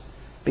grace,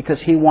 because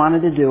He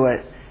wanted to do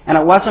it. And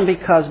it wasn't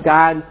because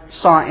God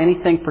saw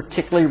anything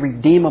particularly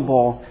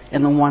redeemable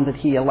in the one that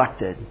He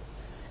elected.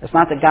 It's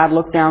not that God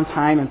looked down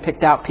time and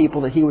picked out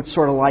people that He would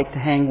sort of like to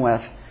hang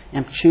with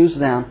and choose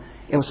them.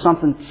 It was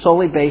something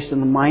solely based in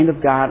the mind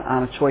of God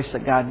on a choice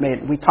that God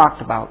made. We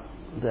talked about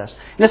this.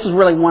 And this is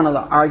really one of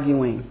the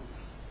arguing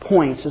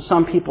points. Is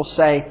some people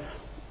say,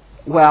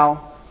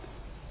 well,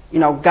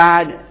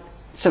 God,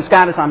 since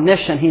God is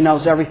omniscient, He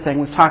knows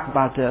everything. We've talked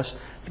about this.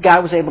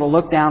 God was able to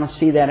look down and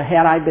see that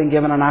had I been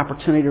given an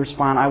opportunity to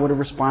respond, I would have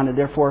responded.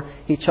 Therefore,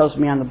 He chose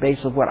me on the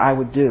basis of what I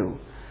would do.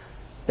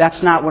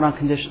 That's not what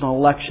unconditional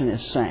election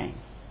is saying.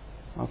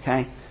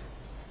 Okay?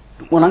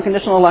 What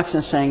unconditional election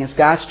is saying is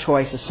God's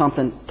choice is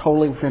something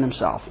totally within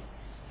Himself.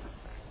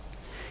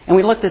 And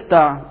we looked at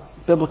the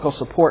biblical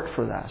support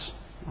for this.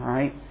 All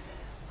right?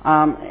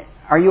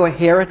 Are you a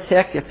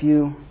heretic if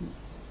you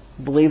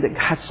believe that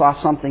God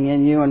saw something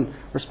in you and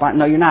respond?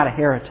 No, you're not a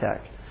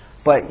heretic.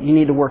 But you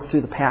need to work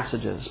through the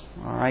passages.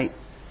 All right?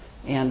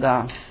 And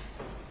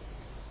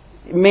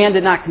man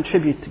did not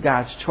contribute to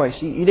God's choice.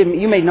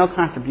 You made no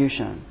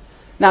contribution.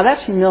 Now,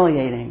 that's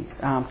humiliating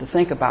to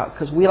think about,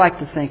 because we like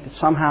to think that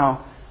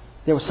somehow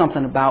there was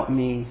something about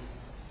me.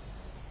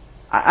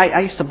 I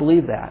used to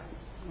believe that.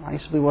 I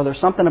used to believe, well, there's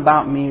something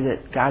about me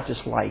that God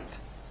just liked.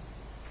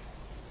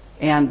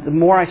 And the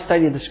more I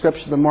studied the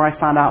Scripture, the more I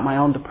found out my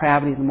own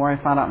depravity, the more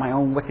I found out my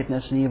own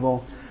wickedness and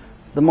evil,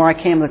 the more I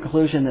came to the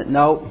conclusion that,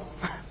 no,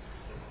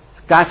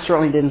 God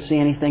certainly didn't see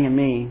anything in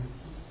me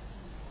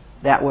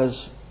that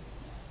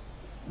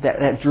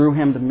drew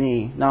Him to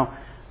me. No,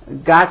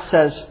 God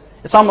says,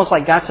 it's almost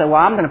like God said,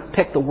 well, I'm going to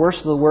pick the worst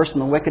of the worst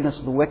and the wickedness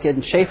of the wicked,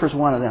 and Schaefer's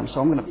one of them, so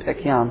I'm going to pick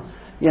him.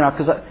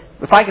 Because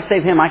if I could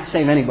save him, I could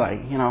save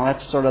anybody.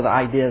 That's sort of the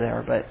idea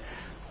there. But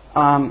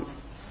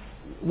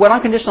what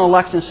unconditional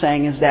election is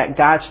saying is that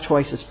God's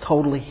choice is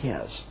totally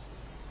His.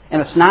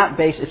 And it's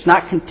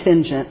not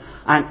contingent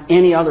on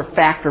any other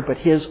factor but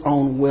His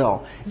own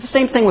will. It's the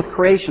same thing with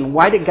creation.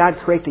 Why did God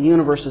create the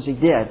universe as He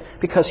did?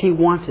 Because He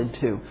wanted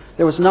to.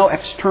 There was no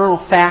external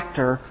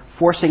factor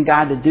forcing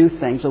God to do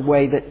things the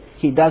way that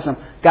He does them.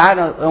 God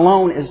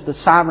alone is the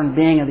sovereign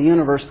being of the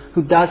universe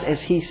who does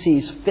as He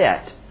sees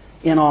fit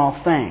in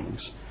all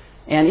things.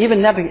 And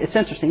it's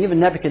interesting, even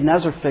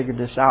Nebuchadnezzar figured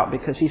this out,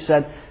 because he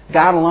said,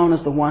 God alone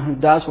is the one who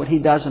does what He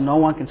does, and no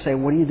one can say,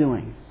 what are you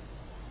doing?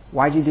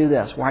 Why'd you do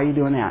this? Why are you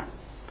doing that?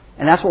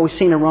 And that's what we've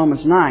seen in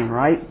Romans 9,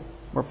 right?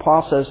 Where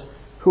Paul says,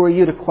 who are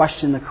you to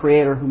question the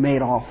Creator who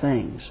made all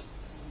things?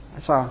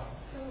 That's all.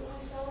 So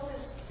with all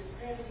this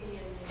depravity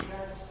and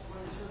God's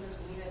one who showed us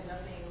we had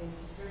nothing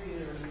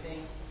period or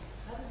anything,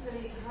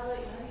 how do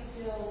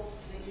you feel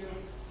that you're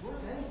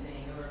worth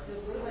anything, or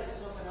feel good about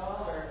yourself at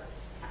all? Or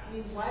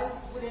why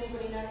would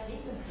anybody not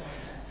hate themselves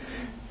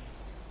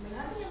then?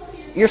 How do you look at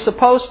yourself? You're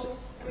supposed to,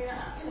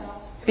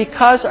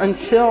 because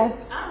until...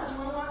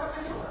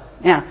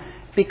 Yeah,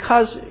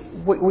 because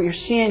what you're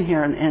seeing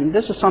here, and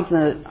this is something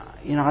that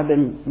I've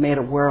been made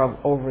aware of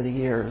over the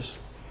years.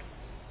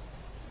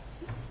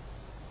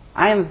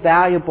 I am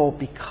valuable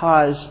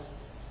because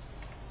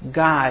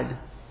God,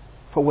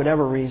 for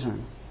whatever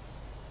reason,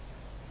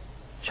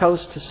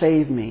 chose to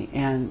save me,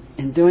 and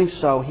in doing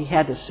so, He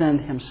had to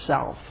send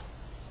Himself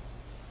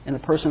in the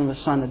person of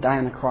His Son to die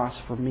on the cross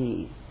for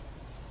me.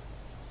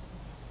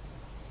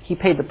 He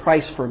paid the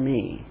price for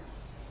me.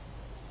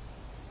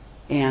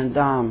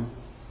 And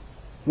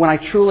when I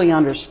truly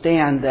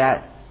understand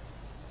that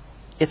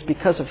it's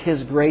because of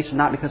His grace and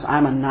not because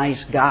I'm a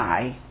nice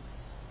guy,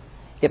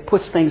 it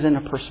puts things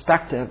into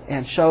perspective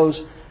and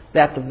shows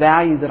that the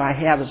value that I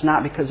have is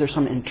not because there's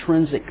some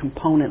intrinsic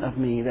component of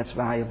me that's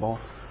valuable,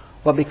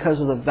 but because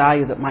of the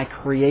value that my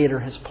Creator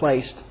has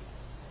placed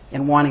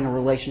in wanting a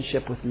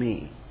relationship with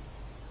me.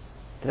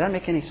 Did that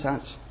make any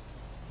sense?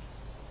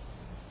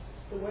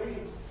 The way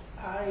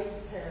I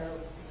have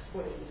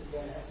explained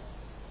that,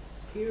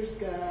 here's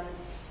God,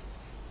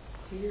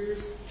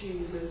 here's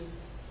Jesus,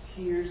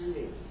 here's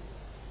me.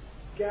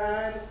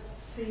 God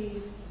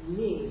sees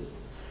me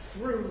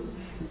through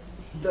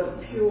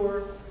the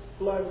pure,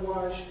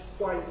 blood-washed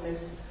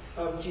whiteness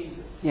of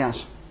Jesus. Yes.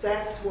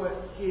 That's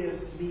what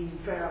gives me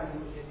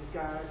value in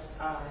God's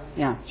eyes.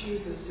 Yeah.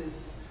 Jesus'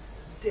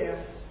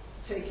 death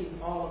taking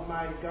all of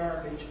my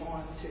garbage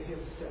onto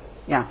Himself.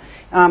 Yeah.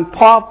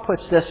 Paul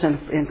puts this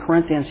in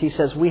Corinthians. He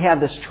says, we have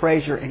this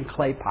treasure in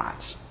clay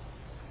pots.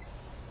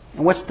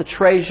 And what's the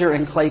treasure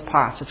in clay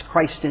pots? It's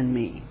Christ in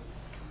me.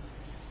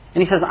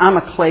 And he says, I'm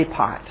a clay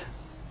pot.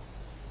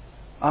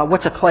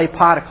 What's a clay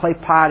pot? A clay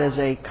pot is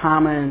a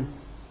common,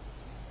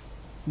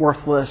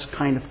 worthless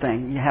kind of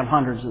thing. You have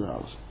hundreds of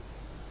those.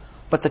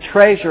 But the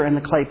treasure in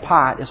the clay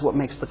pot is what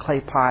makes the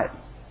clay pot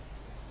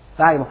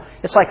valuable.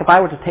 It's like if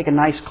I were to take a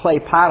nice clay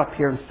pot up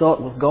here and fill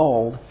it with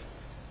gold,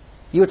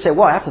 you would say,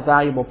 well, that's a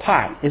valuable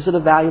pot. Is it a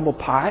valuable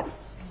pot?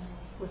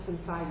 What's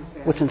inside is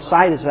valuable. What's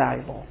inside is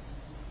valuable.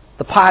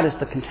 The pot is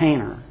the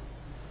container.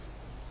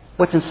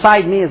 What's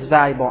inside me is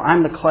valuable.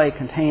 I'm the clay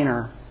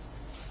container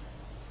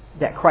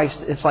that Christ,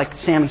 it's like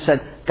Sammy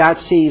said, God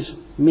sees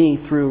me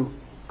through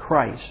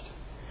Christ.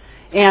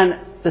 And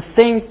the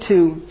thing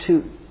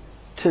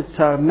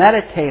to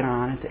meditate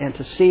on and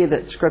to see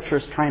that Scripture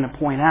is trying to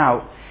point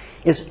out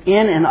is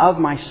in and of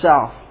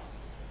myself,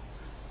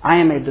 I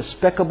am a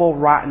despicable,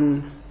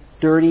 rotten,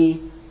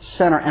 dirty,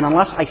 sinner. And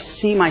unless I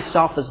see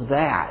myself as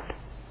that,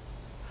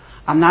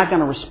 I'm not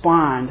going to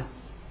respond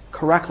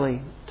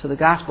correctly to the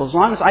gospel. As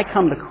long as I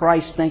come to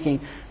Christ thinking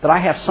that I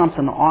have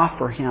something to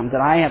offer Him,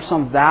 that I have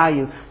some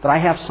value, that I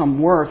have some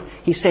worth,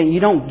 He's saying, you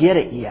don't get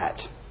it yet.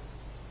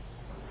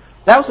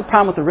 That was the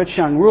problem with the rich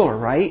young ruler,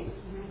 right?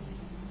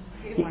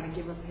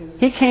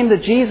 He came to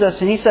Jesus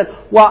and he said,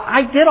 well,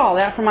 I did all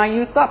that from my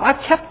youth up.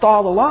 I've kept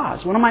all the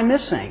laws. What am I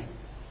missing?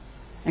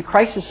 And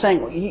Christ is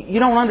saying, well, you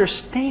don't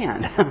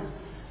understand.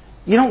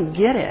 You don't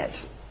get it.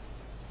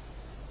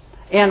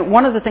 And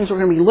one of the things we're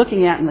going to be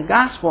looking at in the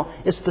gospel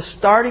is the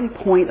starting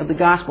point of the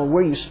gospel.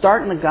 Where you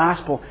start in the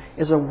gospel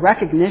is a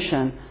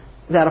recognition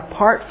that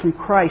apart from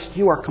Christ,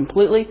 you are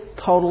completely,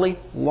 totally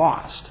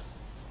lost.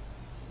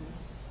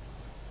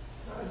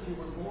 Because you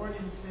were born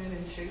in sin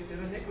and shaped in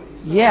iniquity.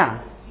 So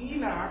Yeah.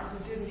 Enoch,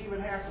 who didn't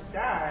even have to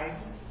die,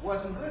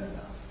 wasn't good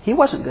enough. He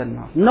wasn't good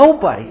enough.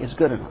 Nobody is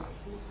good enough.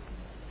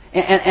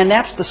 And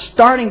that's the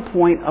starting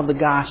point of the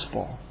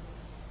gospel,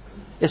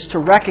 is to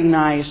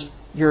recognize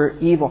your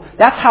evil.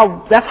 That's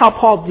how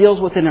Paul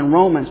deals with it in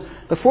Romans.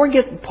 Before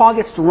Paul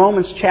gets to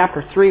Romans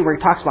chapter 3, where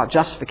he talks about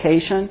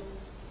justification,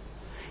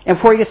 and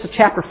before he gets to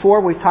chapter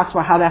 4, where he talks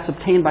about how that's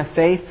obtained by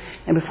faith,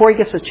 and before he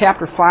gets to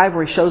chapter 5,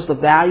 where he shows the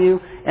value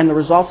and the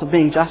results of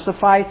being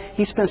justified,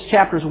 he spends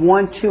chapters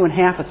 1, 2, and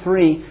half of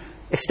 3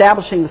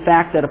 establishing the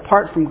fact that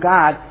apart from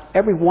God,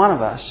 every one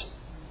of us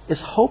is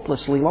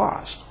hopelessly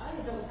lost. I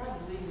don't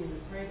probably believe in the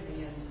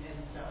Trinity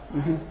and stuff. Mm-hmm.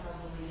 I don't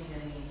probably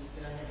believe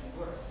that I have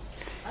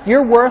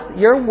any worth.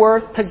 Your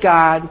worth to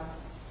God,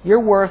 your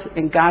worth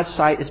in God's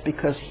sight is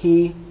because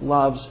He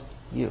loves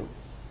you.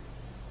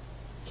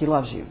 He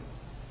loves you.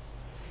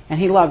 And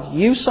He loved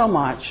you so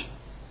much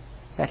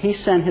that He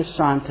sent His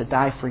Son to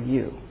die for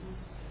you.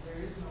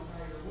 There is no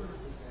higher word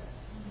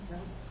than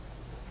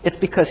that. It's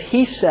because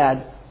He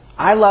said,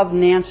 I love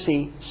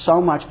Nancy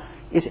so much.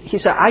 He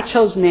said, I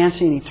chose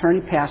Nancy in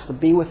eternity past to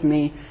be with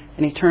me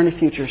in eternity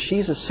future.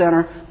 She's a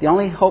sinner. The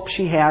only hope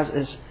she has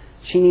is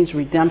she needs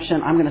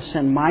redemption. I'm going to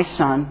send my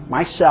Son,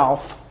 myself,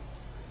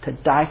 to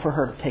die for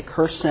her, to take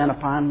her sin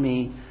upon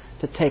me,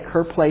 to take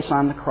her place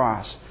on the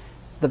cross.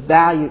 The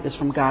value is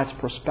from God's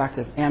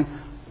perspective. And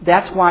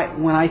that's why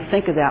when I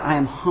think of that, I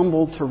am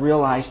humbled to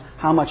realize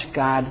how much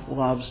God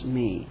loves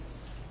me.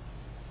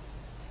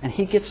 And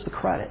He gets the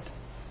credit.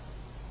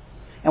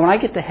 And when I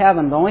get to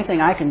heaven, the only thing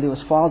I can do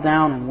is fall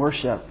down and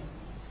worship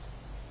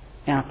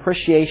and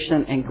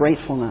appreciation and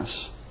gratefulness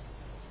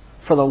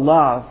for the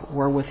love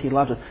wherewith He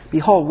loved us.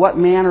 Behold, what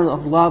manner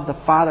of love the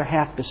Father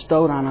hath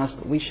bestowed on us,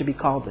 that we should be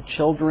called the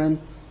children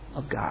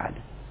of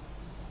God.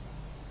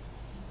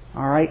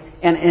 All right?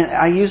 And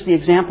I used the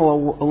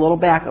example a little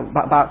back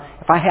about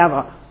if I have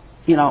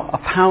a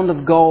pound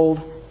of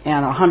gold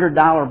and a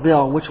 $100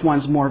 bill, which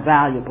one's more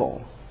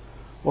valuable?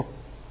 Well,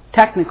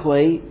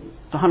 technically,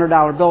 the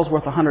 $100 bill is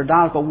worth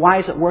 $100, but why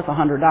is it worth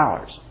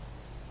 $100?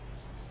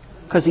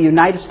 Because the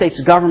United States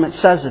government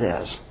says it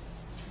is.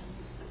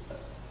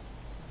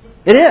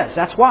 It is.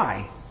 That's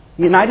why.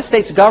 The United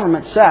States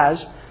government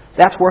says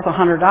that's worth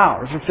 $100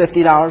 or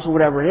 $50 or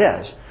whatever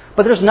it is.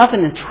 But there's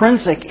nothing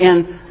intrinsic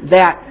in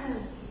that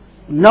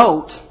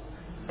note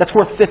that's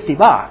worth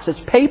 $50. It's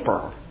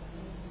paper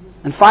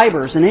and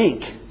fibers and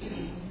ink.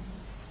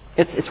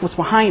 It's what's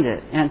behind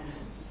it. And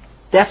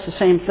that's the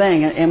same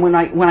thing. And when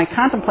I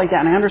contemplate that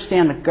and I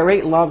understand the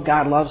great love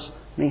God loves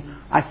me,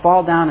 I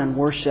fall down in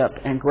worship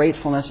and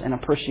gratefulness and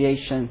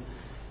appreciation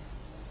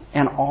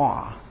and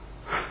awe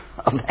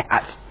of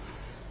that.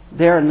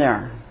 There and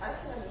there. I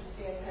can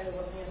understand kind of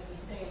what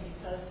Nancy's saying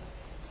because,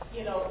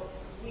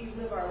 we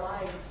live our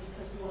lives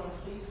because we want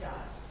to please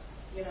God.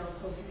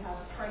 So if you have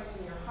Christ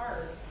in your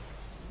heart,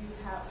 you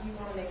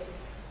want to make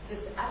this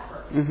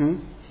effort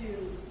to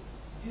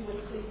do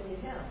what's pleasing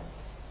to Him.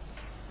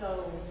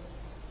 So,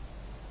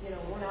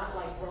 we're not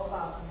like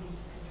robots and He's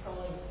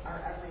controlling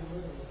our every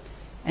move.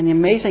 And the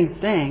amazing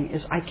thing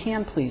is I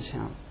can please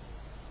Him.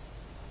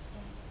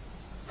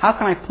 How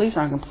can I please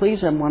Him? I can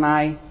please Him when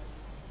I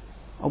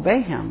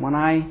obey Him, when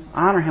I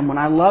honor Him, when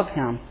I love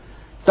Him.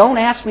 Don't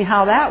ask me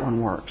how that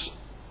one works.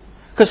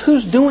 Because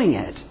who's doing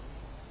it?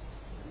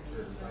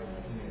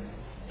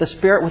 The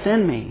Spirit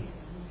within me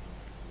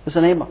is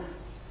able.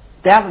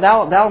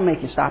 That'll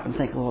make you stop and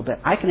think a little bit.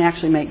 I can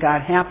actually make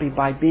God happy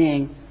by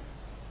being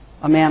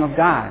a man of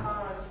God.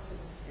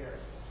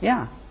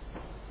 Yeah.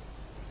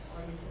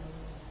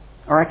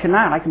 Or I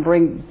cannot. I can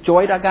bring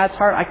joy to God's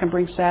heart. I can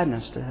bring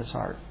sadness to His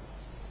heart.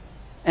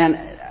 And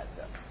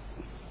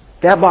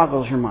that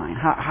boggles your mind.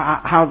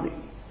 How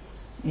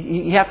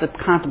you have to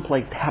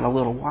contemplate that a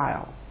little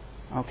while.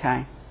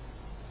 Okay?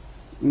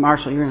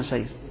 Marshall, you're going to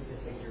say... I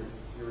think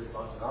your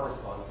response and our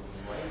response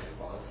is the right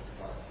response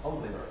about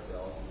humbling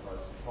ourselves.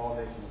 Because Paul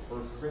mentions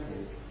 1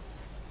 Corinthians,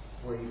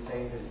 where he's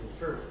saying to the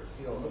church,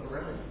 look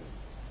around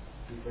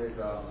you. He says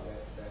that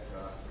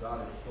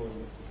God is showing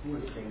us the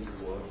foolish things of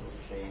the world, with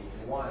shame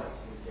and wise.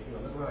 And he's saying,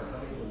 look around, how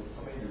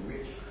many of you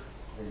rich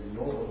and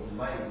noble and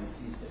mighty you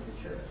see in the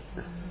church?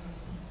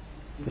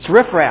 It's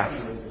riffraff.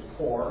 There's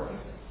poor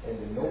and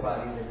the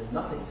nobody and there's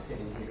nothing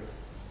sitting here.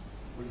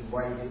 which is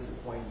why he gets the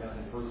point down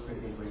in 1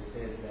 Corinthians where he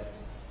says that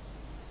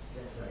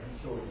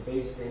he shows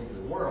base things of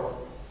the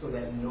world so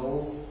that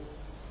no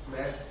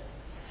flesh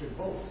should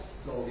boast.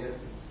 So if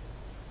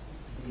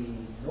the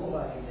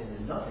nobodies and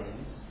the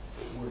nothings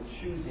were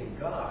choosing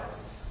God,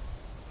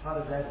 how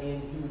does that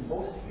end human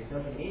boasting? It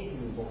doesn't end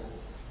human boasting.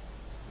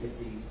 If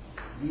the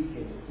weak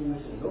and the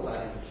foolish and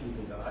nobodies are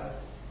choosing God,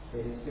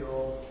 then it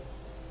still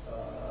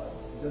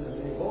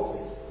doesn't mean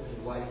boasting. Which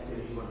is why he said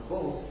if you want to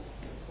boast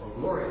or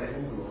glory, let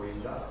him glory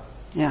in God.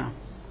 Yeah.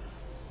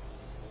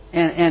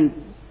 And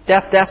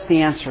that's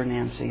the answer,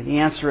 Nancy. The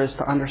answer is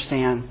to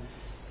understand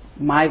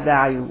my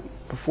value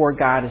before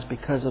God is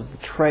because of the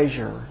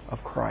treasure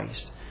of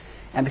Christ.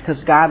 And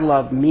because God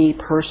loved me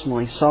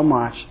personally so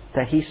much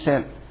that He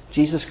sent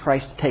Jesus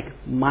Christ to take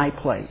my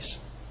place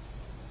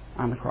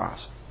on the cross.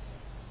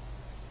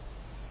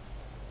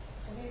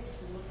 I think if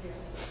you look at it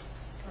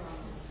from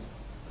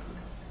the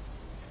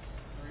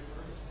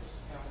reverse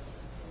perspective,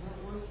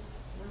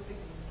 we're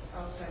thinking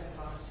outside the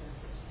box here,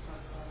 to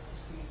talk about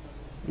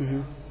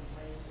procedure.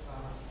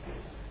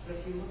 But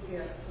if you look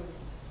at it from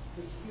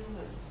the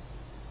human,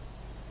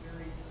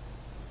 very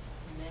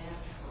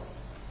natural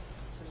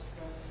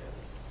perspective,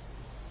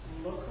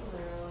 look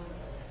around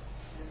us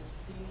and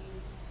see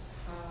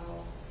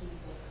how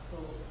people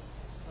cope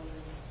when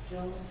they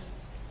don't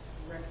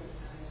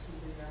recognize who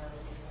they are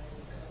in the light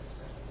of God's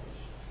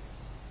revelation.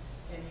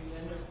 And you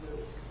end up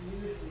with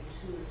usually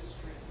two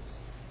extremes.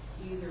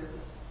 Either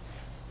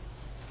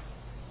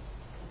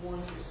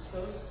one is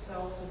so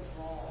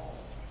self-involved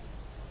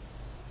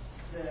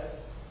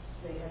that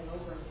they have an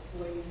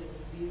overinflated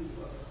view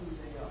of who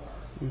they are.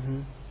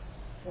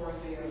 Or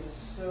they are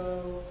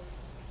so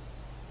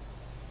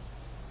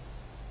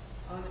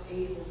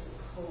unable to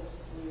cope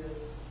with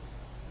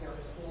their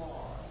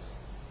flaws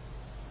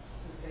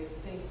that they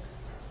think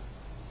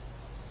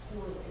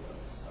poorly of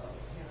themselves,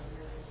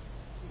 very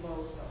low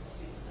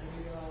self-esteem. And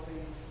you get all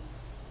these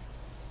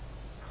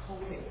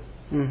coping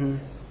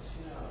mechanisms,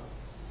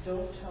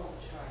 Don't tell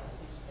a child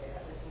he's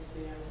bad if he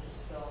damages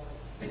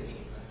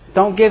self-esteem.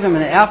 Don't give him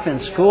an F in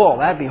school.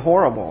 That'd be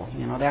horrible.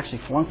 They'd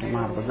actually flunk him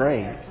out of the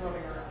grade.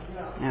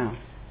 Yeah.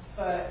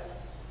 But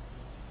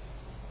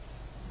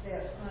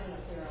that sign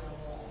up there on the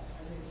wall,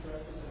 I think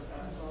addresses it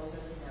about as well as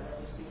everything I've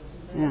ever seen.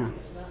 Yeah.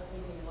 It's not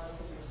thinking less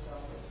of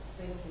yourself, it's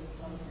thinking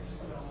of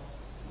yourself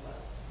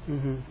less.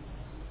 And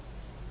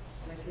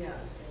again,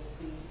 it's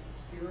the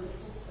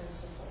spiritual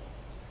principle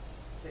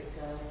that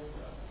guides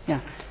us.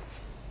 Yeah.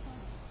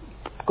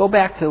 Go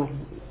back to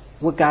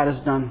what God has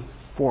done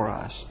for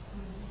us.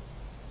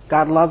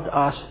 God loved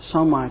us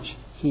so much,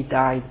 He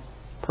died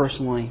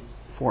personally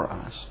for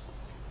us.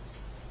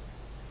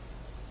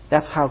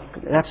 That's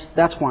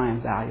why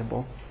I'm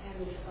valuable.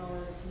 And it's our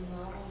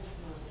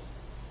acknowledgement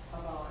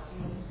of our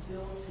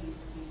inability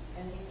to be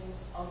anything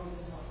other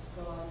than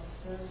what God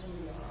says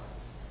we are,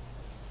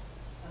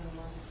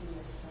 unless we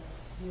accept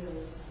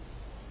His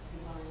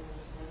divine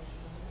intervention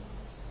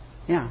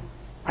in us. Yeah.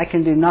 I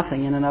can do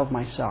nothing in and of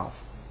myself.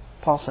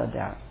 Paul said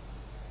that.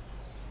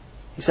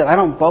 He said, I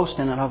don't boast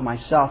in and of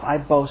myself. I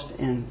boast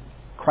in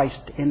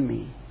Christ in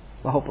me,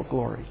 the hope of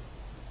glory.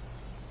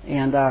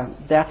 And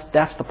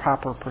that's the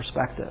proper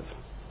perspective.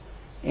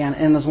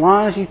 And as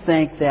long as you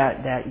think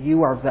that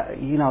you are,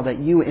 that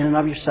you in and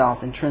of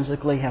yourself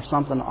intrinsically have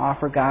something to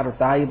offer God or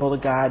valuable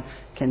to God,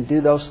 can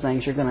do those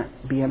things, you're going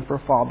to be in for a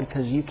fall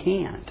because you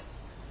can't.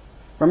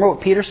 Remember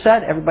what Peter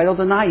said? Everybody will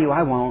deny you.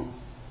 I won't.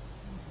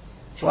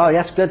 Well,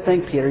 that's a good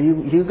thing, Peter.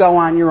 You go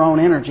on your own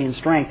energy and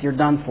strength. You're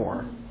done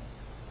for.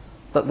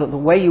 The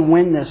way you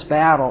win this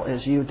battle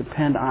is you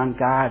depend on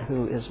God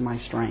who is my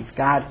strength,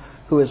 God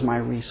who is my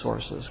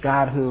resources,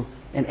 God who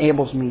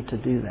enables me to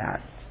do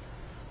that.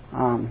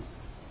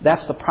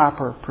 That's the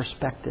proper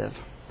perspective.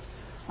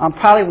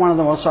 Probably one of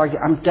the most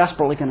I'm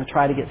desperately going to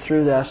try to get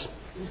through this.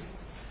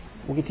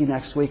 We'll get to you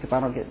next week if I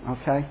don't get,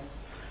 okay?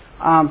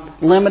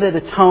 Limited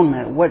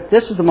atonement.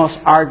 This is the most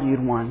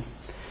argued one.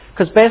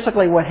 Because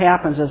basically what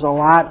happens is a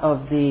lot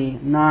of the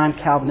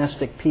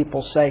non-Calvinistic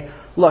people say,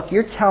 look,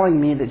 you're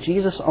telling me that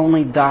Jesus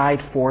only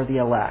died for the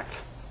elect.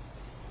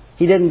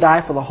 He didn't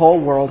die for the whole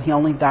world. He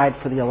only died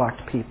for the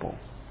elect people.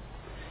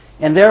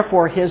 And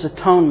therefore His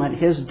atonement,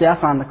 His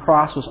death on the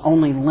cross was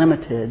only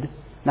limited,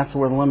 that's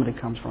where the limited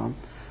comes from,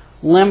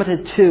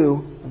 limited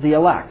to the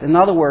elect. In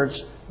other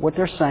words, what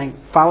they're saying,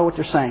 follow what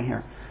they're saying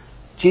here.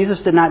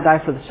 Jesus did not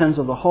die for the sins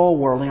of the whole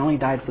world. He only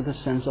died for the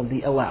sins of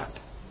the elect.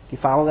 Do you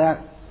follow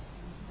that?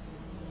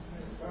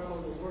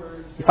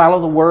 You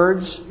follow the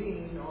words?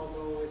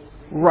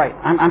 Right.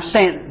 I'm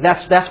saying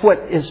that's what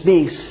is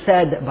being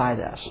said by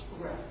this.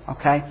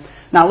 Okay?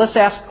 Now let's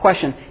ask the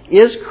question,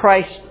 is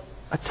Christ's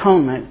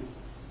atonement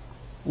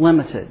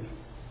limited?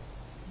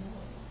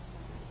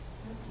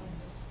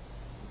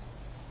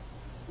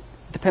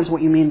 Depends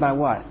what you mean by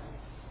what.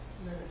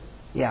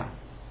 Yeah.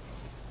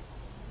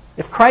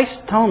 If Christ's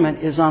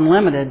atonement is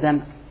unlimited,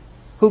 then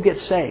who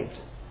gets saved?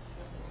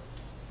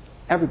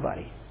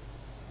 Everybody.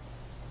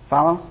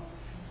 Follow?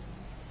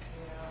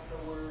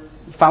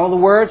 Follow the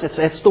words?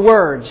 It's the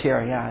words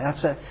here. Yeah,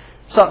 that's it.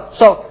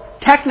 So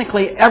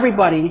technically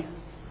everybody,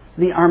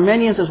 the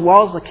Arminians as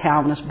well as the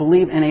Calvinists,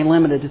 believe in a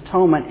limited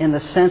atonement in the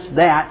sense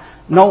that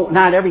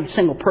not every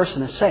single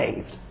person is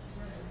saved.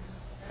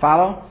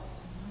 Follow?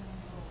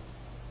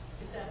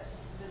 Is that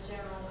the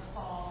general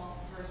call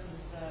versus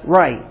the...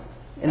 Right.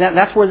 And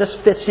that's where this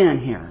fits in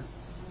here.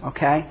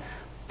 Okay?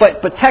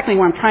 But technically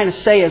what I'm trying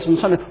to say is when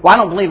somebody, I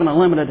don't believe in a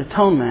limited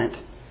atonement,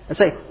 I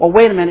say, well,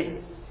 wait a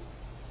minute,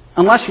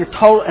 unless you're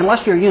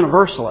a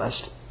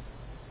universalist,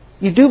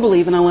 you do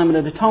believe in a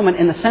limited atonement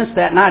in the sense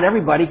that not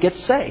everybody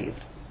gets saved.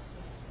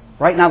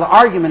 Right? Now the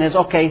argument is,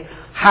 okay,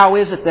 how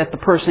is it that the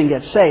person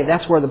gets saved?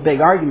 That's where the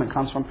big argument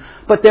comes from.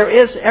 But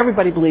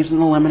everybody believes in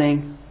the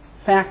limiting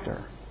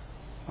factor.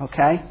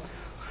 Okay?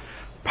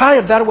 Probably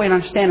a better way to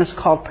understand this is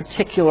called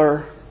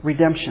particular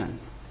redemption.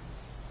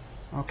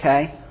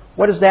 Okay?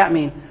 What does that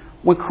mean?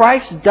 When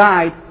Christ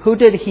died, who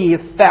did He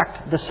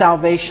effect the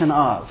salvation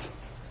of?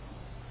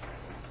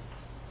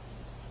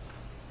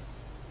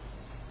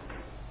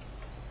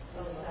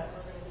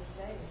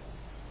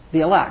 The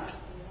elect.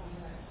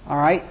 All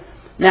right?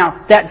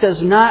 Now, that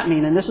does not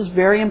mean, and this is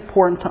very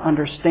important to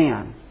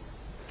understand,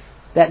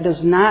 that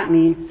does not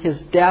mean His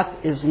death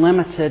is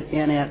limited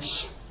in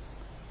its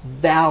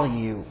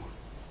value.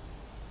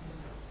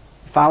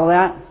 Follow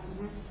that?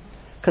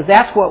 Because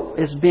that's what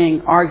is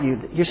being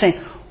argued. You're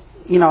saying,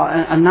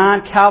 a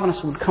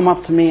non-Calvinist would come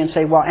up to me and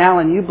say, well,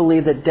 Alan, you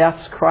believe that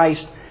death's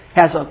Christ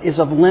is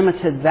of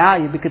limited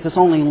value because it's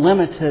only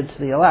limited to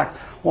the elect.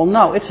 Well,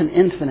 no, it's an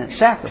infinite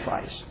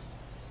sacrifice.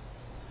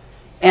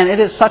 And it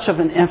is such of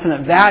an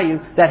infinite value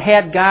that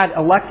had God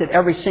elected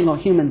every single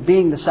human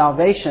being to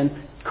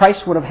salvation,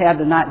 Christ would have had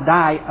to not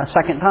die a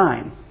second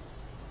time.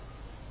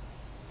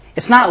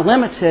 It's not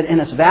limited in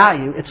its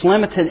value, it's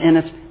limited in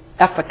its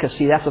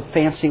efficacy. That's a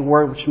fancy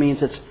word which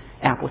means its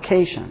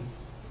application.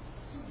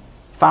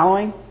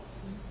 Following?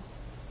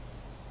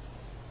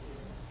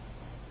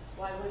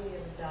 Why would He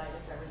have died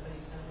if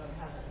everybody's going to go to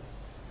heaven?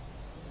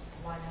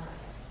 Why not?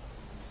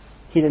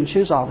 He didn't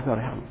choose all to go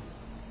to heaven.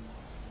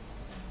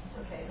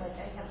 Okay, like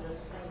I have this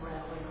thing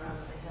rattling around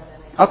in my head.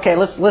 And Okay,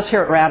 let's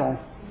hear it rattle.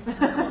 Like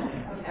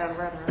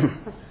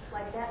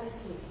that makes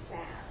me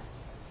sad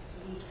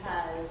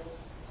because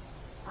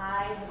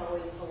I have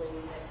always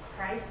believed that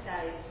Christ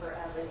died for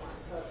everyone.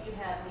 So if you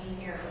have me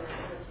here and my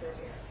sister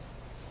here,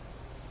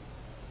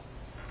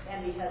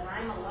 and because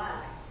I'm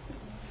elect,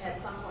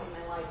 at some point in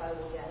my life I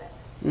will get it.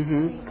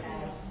 Mm-hmm.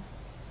 Okay?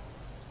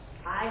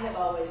 I have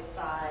always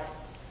thought,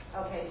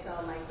 okay,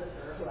 so my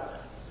sister or whoever,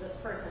 this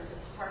person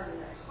just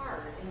hardened their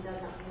heart and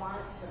doesn't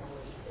want to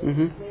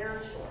believe. It's their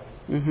choice.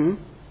 Mm-hmm.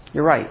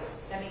 You're right.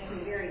 That makes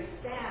me very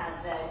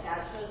sad that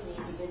God chose me.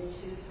 He didn't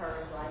choose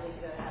her, so I get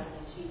to go to heaven,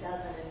 and she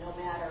doesn't. And no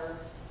matter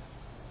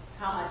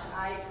how much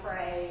I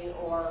pray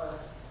or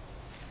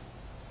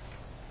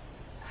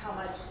how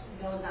much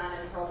goes on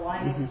in her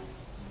life,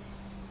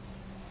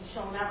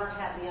 she'll never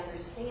have the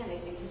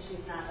understanding because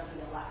she's not of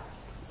the elect.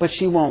 But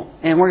she won't.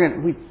 And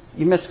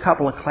you missed a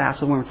couple of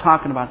classes when we were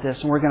talking about this,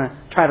 and we're going to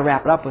try to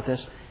wrap it up with this.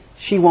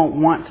 She won't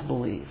want to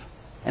believe.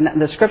 And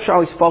the Scripture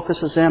always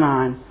focuses in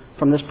on,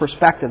 from this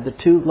perspective, the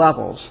two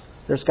levels.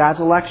 There's God's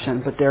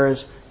election, but there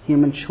is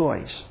human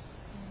choice.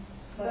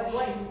 But if she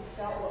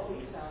felt what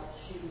we felt,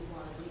 she would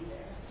want to be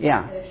there.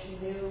 Yeah. If she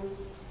knew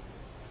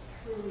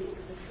the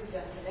true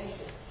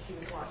destination, she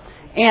would want to be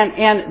there.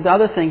 And the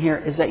other thing here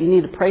is that you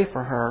need to pray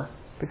for her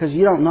because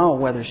you don't know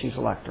whether she's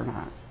elect or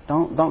not.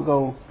 Don't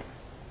go.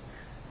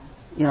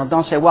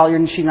 Don't say, well,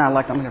 she's not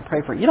elect, I'm going to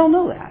pray for her. You don't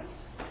know that.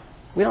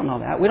 We don't know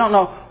that. We don't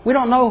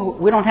know.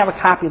 We don't have a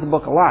copy of the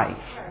Book of Life.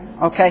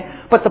 Okay?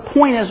 But the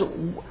point is,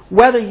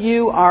 whether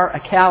you are a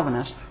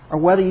Calvinist or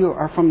whether you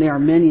are from the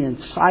Arminian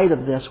side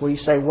of this, where you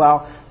say,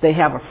 well, they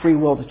have a free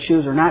will to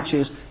choose or not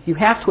choose, you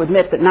have to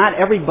admit that not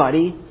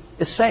everybody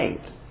is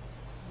saved.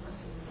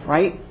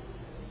 Right?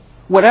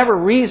 Whatever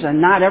reason,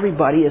 not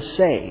everybody is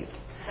saved.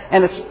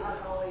 And it's.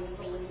 I always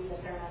believe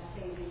that they're not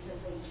saved because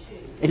they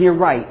choose. And you're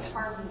right.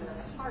 Harden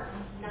their heart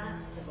not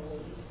to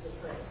believe the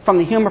truth. From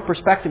the human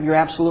perspective, you're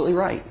absolutely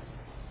right.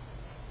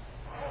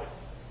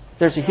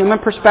 There's a human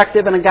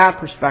perspective and a God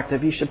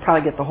perspective. You should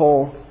probably get the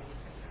whole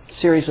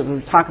series that we're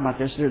talking about.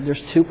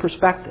 There's two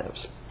perspectives.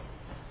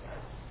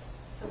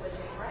 So which is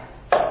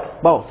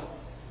right? Both.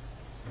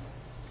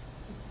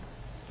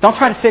 Don't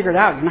try to figure it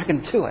out. You're not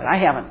going to do it. I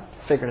haven't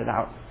figured it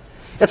out.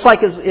 It's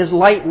like, is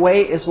light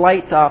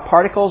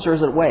particles or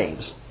is it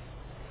waves?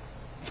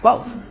 It's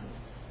both.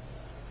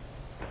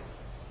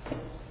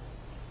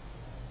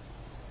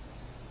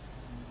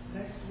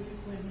 Next week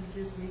when he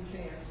gives me a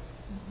chance,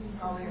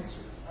 I'll answer.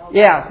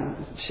 Yeah,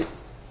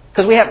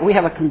 because we have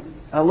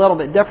a little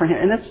bit different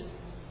here, and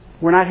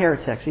we're not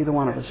heretics, either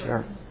one of us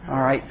here. All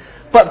right,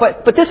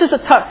 but this is a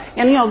tough,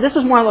 and this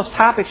is one of those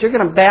topics you're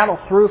going to battle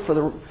through for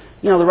the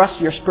rest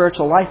of your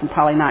spiritual life and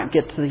probably not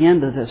get to the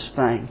end of this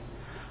thing.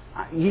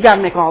 You got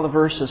to make all the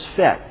verses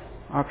fit,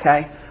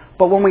 okay?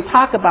 But when we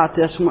talk about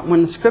this,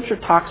 when the Scripture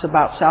talks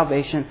about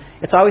salvation,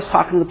 it's always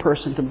talking to the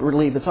person to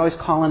believe. It's always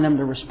calling them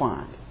to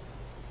respond.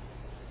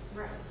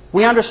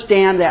 We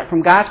understand that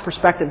from God's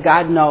perspective,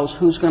 God knows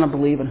who's going to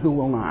believe and who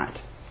will not.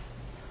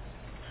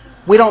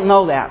 We don't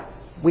know that.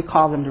 We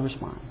call them to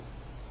respond.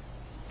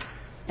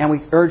 And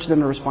we urge them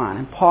to respond.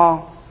 And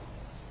Paul,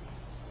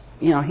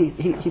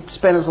 he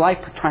spent his life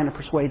trying to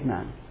persuade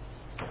men.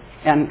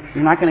 And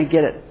you're not going to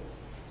get it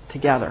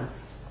together,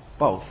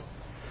 both.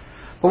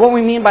 But what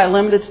we mean by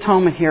limited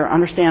atonement here,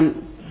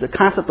 understand the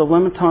concept of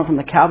limited atonement from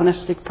the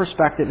Calvinistic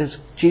perspective is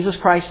Jesus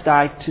Christ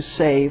died to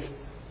save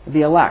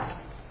the elect.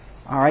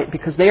 All right?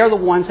 Because they are the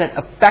ones that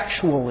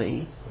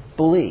effectually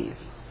believe.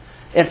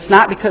 It's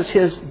not because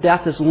his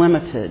death is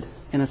limited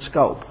in its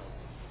scope.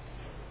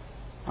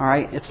 All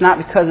right? It's not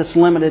because it's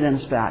limited in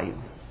its value. Do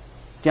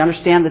you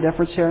understand the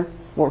difference here?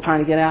 What we're trying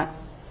to get at?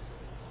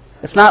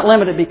 It's not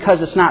limited because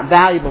it's not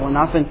valuable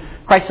enough. And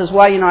Christ says,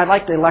 well, I'd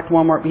like to elect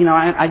one more.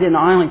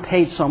 I only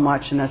paid so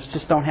much and I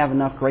just don't have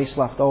enough grace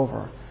left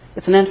over.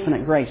 It's an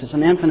infinite grace. It's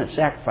an infinite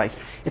sacrifice.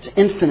 It's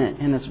infinite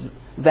in its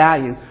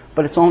value,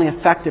 but it's only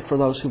effective for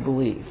those who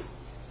believe.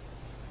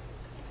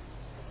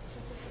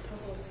 Just a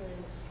couple of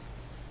things.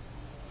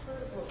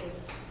 Part of what we're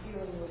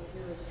dealing with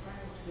here is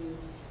trying to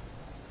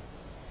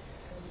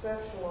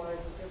conceptualize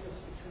the difference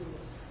between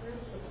the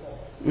principle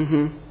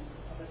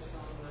of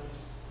atonement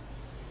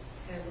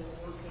and the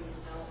working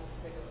out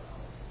thereof.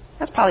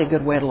 That's probably a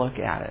good way to look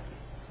at it.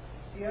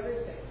 The other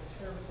thing,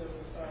 in terms of,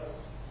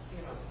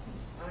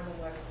 I'm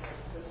elected my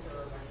sister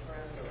or my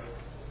friend or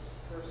this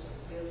person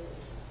isn't,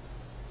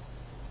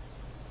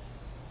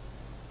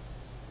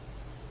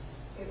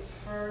 it's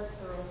hard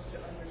for us to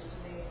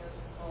understand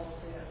all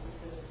of that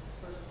because,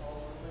 first of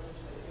all, we're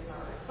limited in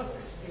our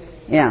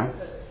understanding. Yeah.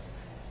 But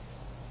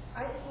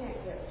I can't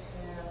get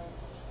past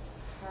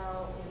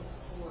how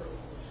important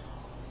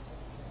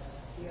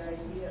the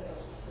idea of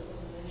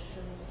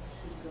submission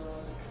to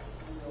God's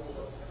will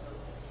or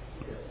purpose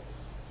is.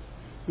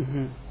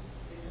 Mm-hmm.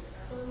 It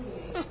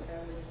permeates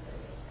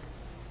everything.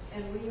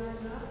 And we are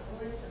not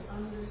going to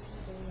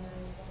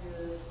understand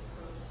His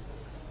purposes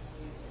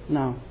completely.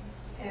 No.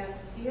 And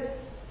if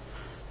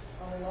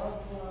a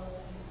loved one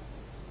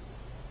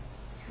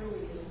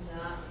truly is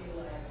not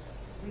elect,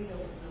 we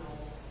don't know.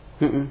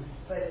 Mm-mm.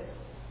 But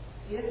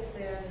if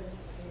that is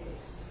the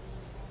case,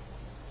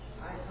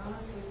 I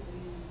honestly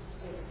believe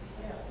it's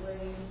that way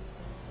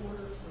in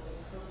order for the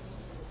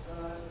purposes of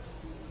God to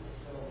be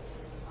fulfilled.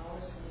 In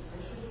our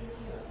submission to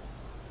Him,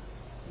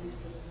 we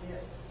submit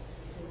to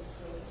His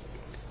purposes.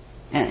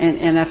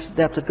 And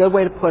that's a good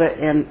way to put it.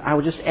 And I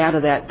would just add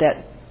to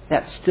that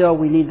still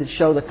we need to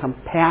show the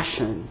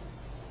compassion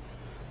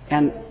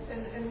and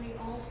we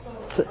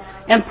also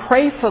and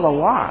pray for the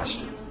lost.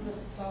 the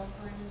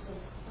sufferings of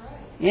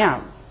Christ.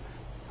 Yeah.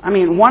 I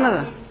mean, one of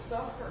the... We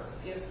suffer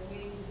if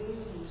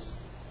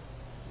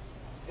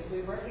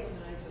we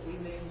recognize that we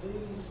may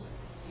lose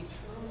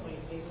eternally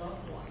a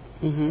loved one.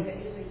 Mm-hmm. That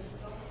is a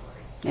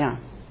suffering. Yeah.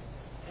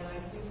 And I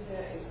think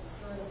that is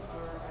part of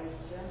our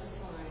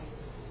identifying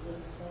with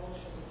the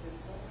fellowship of His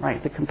suffering.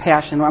 Right, the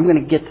compassion. I'm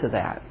going to get to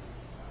that.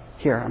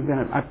 Here,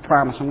 I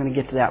promise I'm going to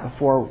get to that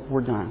before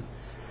we're done.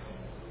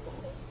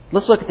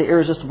 Let's look at the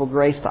irresistible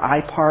grace, the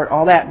I part.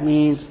 All that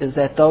means is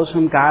that those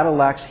whom God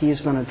elects, He is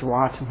going to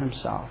draw to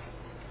Himself.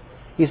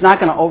 He's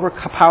not going to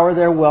overpower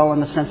their will in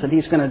the sense that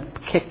He's going to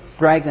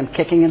drag them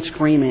kicking and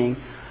screaming,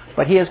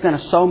 but He is going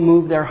to so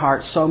move their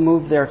hearts, so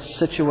move their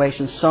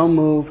situations, so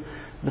move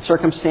the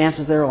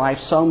circumstances of their life,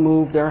 so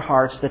move their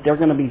hearts that they're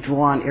going to be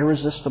drawn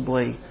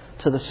irresistibly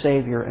to the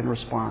Savior and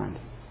respond.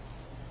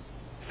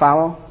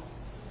 Follow?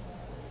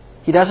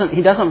 He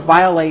doesn't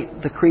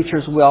violate the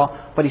creature's will,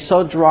 but He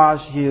so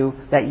draws you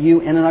that you,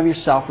 in and of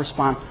yourself,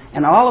 respond.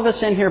 And all of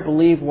us in here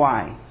believe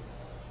why?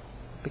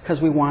 Because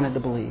we wanted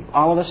to believe.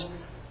 All of us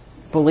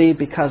believe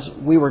because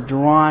we were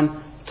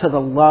drawn to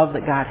the love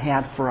that God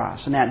had for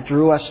us, and that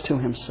drew us to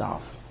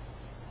Himself.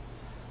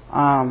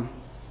 But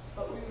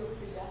we were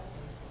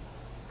predestined.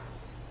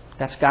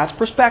 That's God's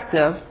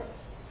perspective.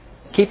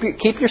 Keep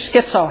your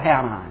schizo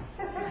hat on.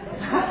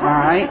 All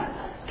right?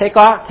 Take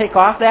off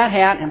that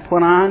hat and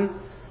put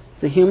on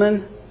the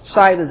human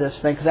side of this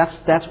thing, because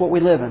that's what we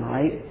live in,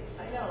 right?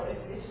 I know.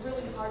 It's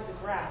really hard to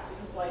grasp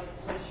because, like,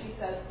 when she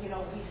says, we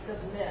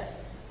submit.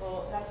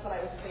 Well, that's what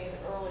I was saying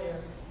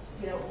earlier.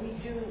 We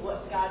do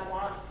what God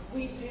wants.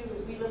 We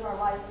live our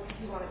lives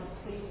because we want to be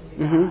pleasing to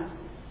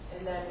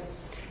God.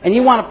 And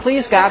you want to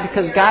please God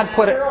because God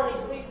put it... You're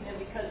only pleasing Him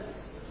because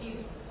He's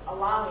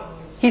allowing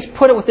you. He's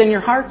put it within your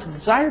heart to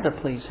desire to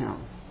please Him.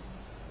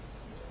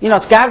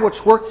 It's God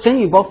which works in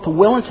you both to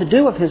will and to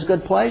do of His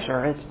good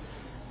pleasure.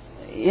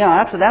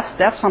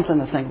 That's something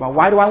to think about.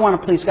 Why do I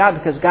want to please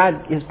God? Because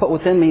God has put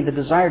within me the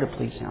desire to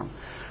please Him.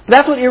 But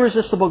that's what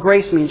irresistible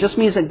grace means. It just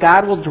means that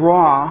God will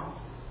draw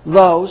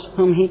those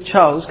whom He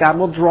chose. God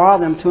will draw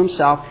them to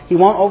Himself. He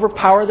won't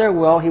overpower their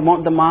will. He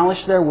won't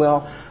demolish their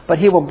will. But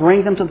He will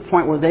bring them to the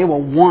point where they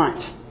will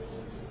want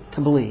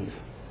to believe.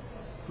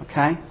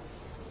 Okay?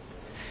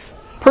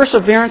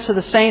 Perseverance of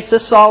the saints.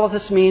 All of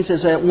this means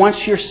is that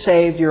once you're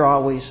saved, you're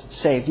always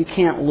saved. You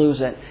can't lose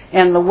it.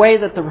 And the way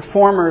that the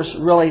Reformers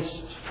really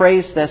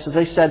phrased this is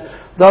they said,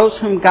 those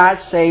whom God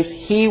saves,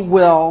 He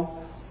will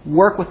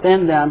work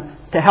within them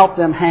to help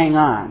them hang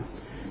on.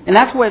 And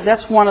that's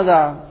one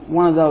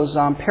of those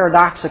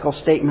paradoxical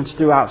statements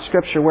throughout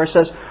Scripture where it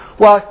says,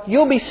 well,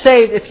 you'll be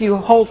saved if you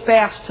hold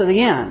fast to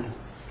the end.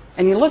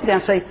 And you look at that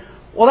and say,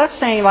 well, that's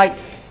saying like,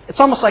 it's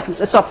almost like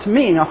it's up to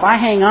me. You know, if I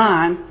hang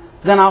on,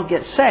 then I'll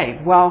get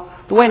saved. Well,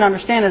 the way to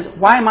understand is,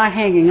 why am I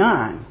hanging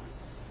on?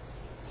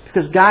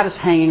 Because God is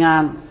hanging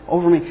on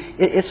over me.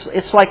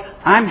 It's like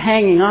I'm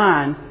hanging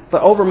on,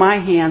 but over my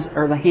hands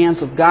are the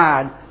hands of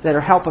God that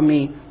are helping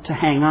me to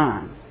hang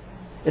on.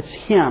 It's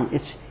Him.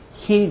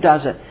 He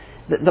does it.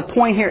 The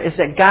point here is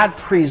that God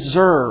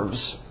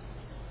preserves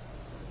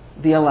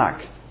the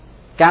elect.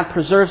 God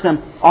preserves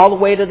them all the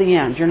way to the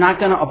end. You're not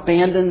going to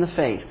abandon the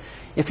faith.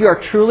 If you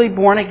are truly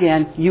born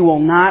again, you will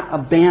not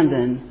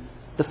abandon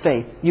the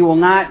faith. You will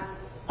not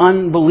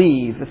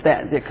unbelieve,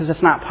 because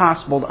it's not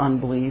possible to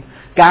unbelieve.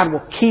 God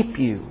will keep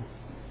you.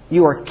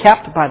 You are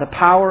kept by the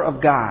power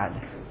of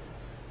God.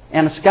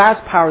 And it's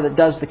God's power that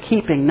does the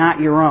keeping, not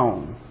your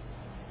own.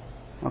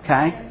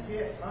 Okay?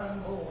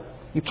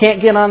 You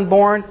can't get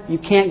unborn. You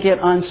can't get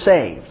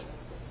unsaved.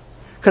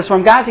 Because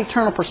from God's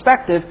eternal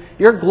perspective,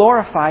 you're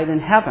glorified in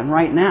heaven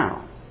right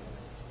now.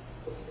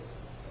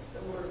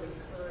 The word of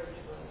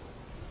encouragement.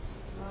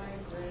 My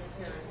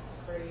grandparents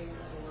prayed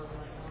for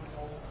my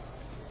uncle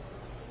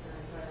their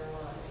entire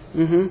life.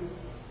 Mm-hmm. And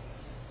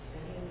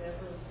he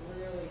never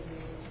really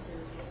knew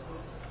spiritual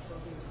until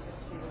he was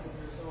 61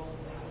 years old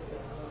and he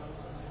was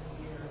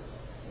years.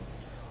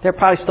 They're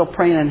probably still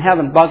praying in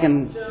heaven,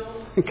 bugging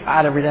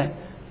God every day.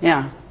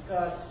 Yeah.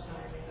 God's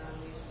timing on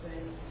these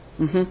things.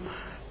 Mm-hmm.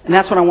 And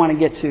that's what I want to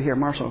get to here,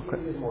 Marshall. This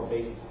is a more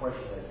basic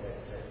question that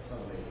some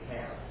may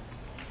have.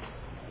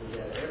 Is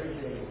that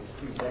everything is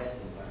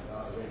predestined by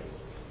God already.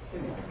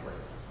 In my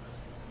prayer.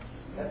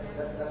 That's the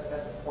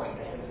point.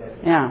 I think that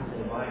in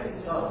the mind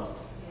and tongues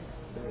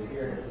that we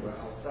hear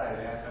outside.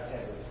 I've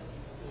had the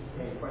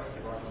same question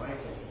about my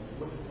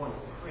thinking. What's the point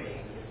of praying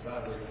if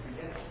God already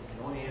predestined?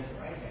 The only answer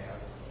I have,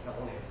 not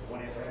one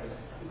answer I have is,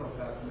 we don't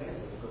have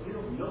commandments because we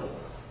don't know.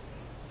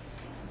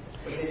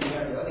 But then you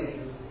have the other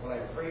issue, well,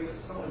 I pray for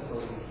so-and-so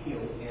to be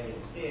healed, and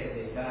instead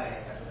they die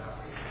after an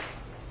operation.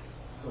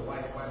 So why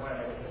did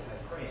I waste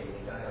time praying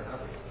when they die after an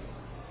operation?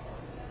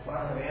 Well,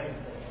 I don't have answers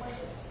to that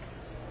question.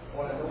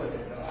 All I know is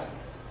that God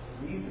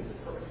reasons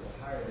and purposes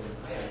higher than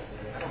I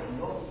understand. I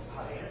don't know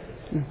how to answer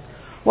that.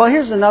 Well,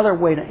 here's another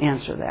way to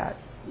answer that.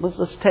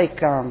 Let's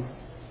take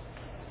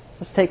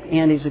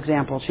Andy's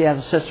example. She has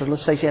a sister.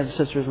 Let's say she has a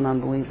sister who's an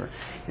unbeliever.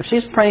 If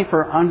she's praying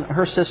for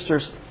her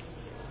sister's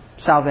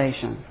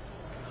salvation,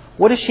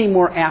 what is she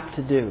more apt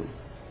to do?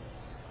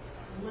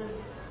 Live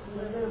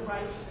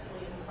righteously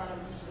in front of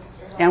her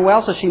sister. And what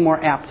else is she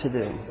more apt to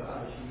do?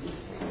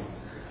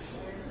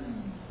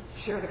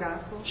 Share the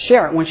gospel.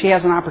 Share it. When she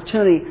has an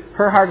opportunity,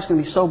 her heart is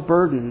going to be so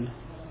burdened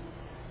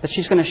that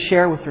she's going to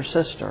share with her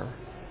sister.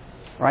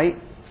 Right?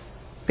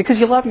 Because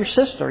you love your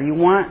sister.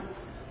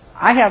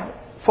 I have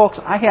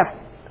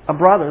a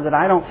brother that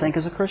I don't think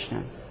is a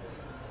Christian.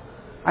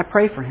 I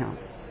pray for him.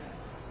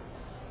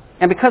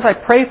 And because I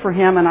pray for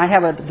him and I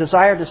have a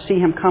desire to see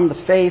him come to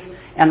faith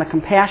and the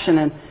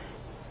compassion,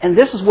 and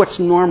this is what's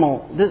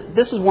normal.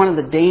 This is one of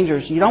the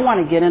dangers. You don't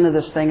want to get into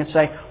this thing and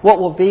say, what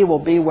will be,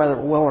 whether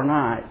it will or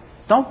not.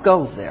 Don't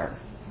go there.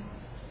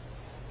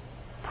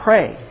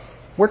 Pray.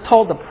 We're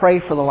told to pray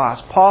for the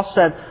lost. Paul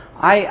said,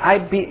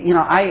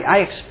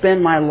 I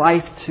expend my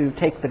life to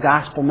take the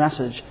gospel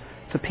message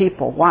to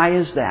people. Why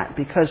is that?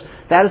 Because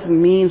that is the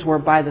means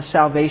whereby the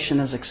salvation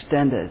is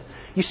extended.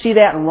 You see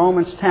that in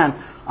Romans 10.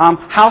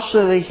 How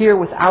shall they hear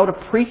without a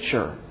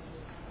preacher?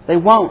 They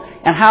won't.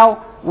 And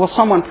how will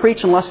someone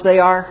preach unless they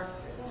are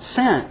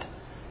sent?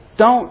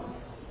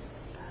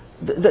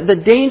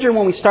 The danger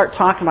when we start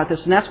talking about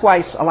this, and that's why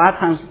a lot of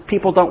times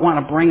people don't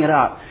want to bring it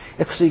up,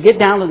 is you get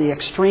down to the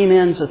extreme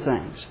ends of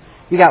things.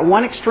 You got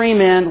one extreme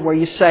end where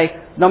you say,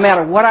 no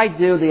matter what I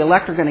do, the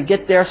elect are going to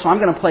get there, so I'm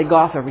going to play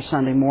golf every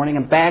Sunday morning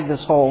and bag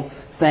this whole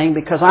thing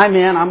because I'm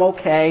I'm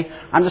okay.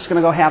 I'm just going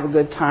to go have a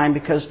good time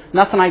because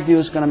nothing I do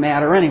is going to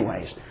matter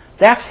anyways.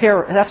 That's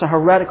a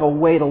heretical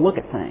way to look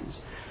at things.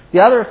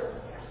 The other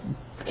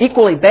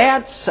equally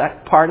bad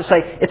part is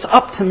say, it's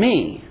up to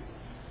me.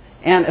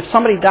 And if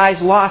somebody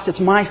dies lost, it's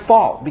my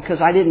fault because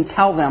I didn't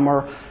tell them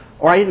or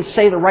I didn't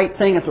say the right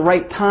thing at the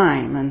right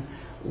time. And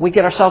we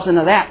get ourselves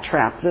into that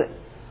trap.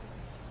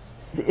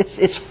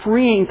 It's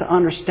freeing to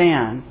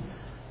understand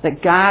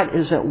that God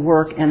is at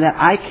work and that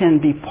I can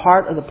be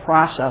part of the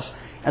process.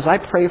 As I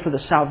pray for the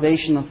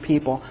salvation of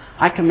people,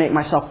 I can make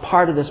myself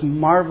part of this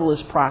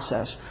marvelous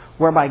process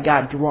whereby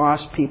God draws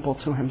people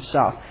to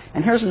Himself.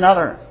 And here's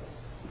another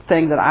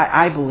thing that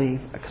I believe,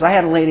 because I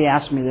had a lady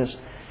ask me this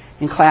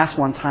in class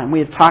one time. We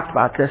had talked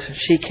about this.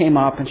 She came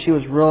up and she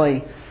was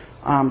really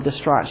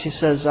distraught. She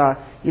says, I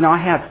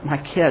have my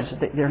kids.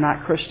 They're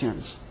not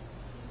Christians.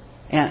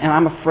 And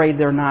I'm afraid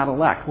they're not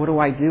elect. What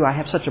do? I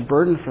have such a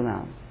burden for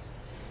them.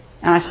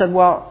 And I said,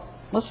 well,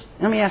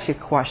 let me ask you a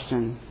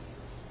question.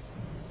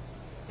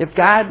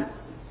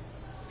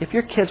 If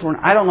your kids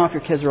weren't, I don't know if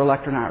your kids are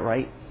elect or not,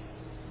 right?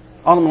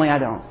 Ultimately, I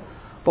don't.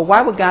 But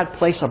why would God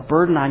place a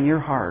burden on your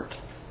heart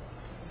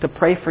to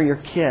pray for your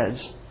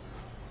kids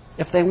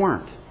if they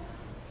weren't?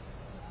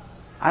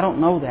 I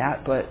don't know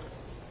that, but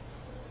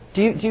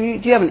do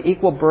you have an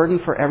equal burden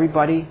for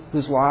everybody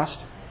who's lost?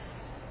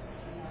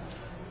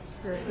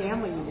 For a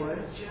family, you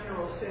would.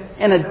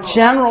 In a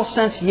general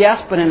sense,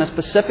 yes, but in a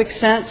specific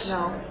sense?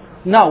 No.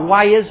 No.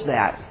 Why is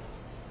that?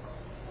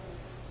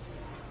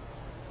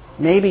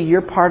 Maybe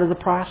you're part of the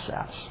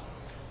process.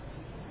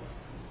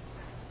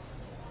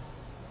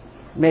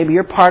 Maybe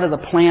you're part of the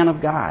plan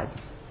of God.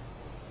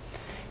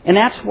 And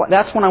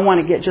that's when I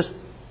want to get just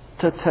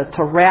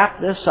to wrap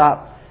this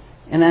up,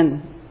 and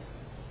then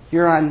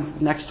you're on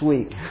next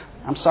week.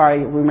 I'm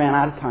sorry we ran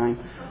out of time.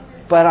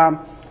 But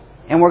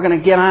and we're going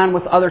to get on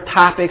with other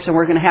topics, and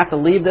we're going to have to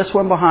leave this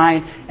one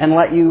behind and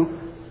let you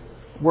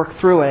work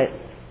through it.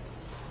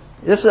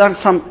 This is on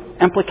some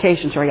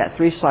implications here. I got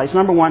 3 slides.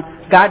 Number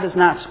 1, God does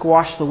not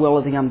squash the will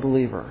of the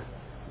unbeliever.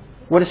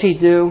 What does He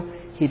do?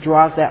 He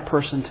draws that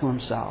person to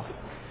Himself.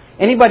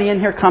 Anybody in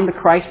here come to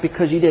Christ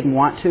because you didn't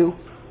want to?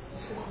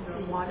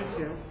 You wanted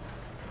to.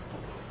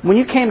 When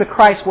you came to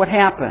Christ, what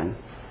happened?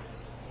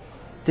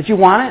 Did you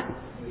want it?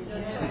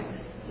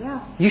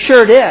 Yeah. You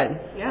sure did.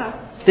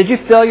 Yeah. Did you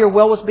feel your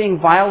will was being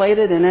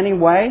violated in any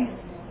way?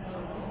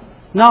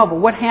 No,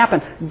 but what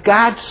happened?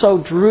 God so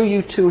drew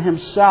you to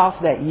Himself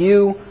that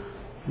you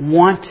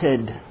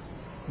wanted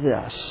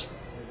this.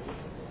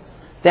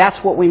 That's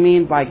what we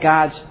mean by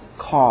God's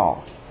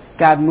call.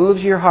 God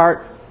moves your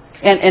heart.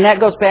 And that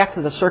goes back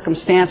to the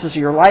circumstances of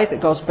your life.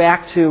 It goes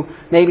back to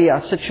maybe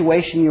a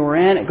situation you were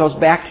in. It goes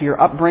back to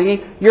your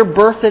upbringing. Your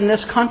birth in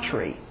this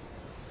country.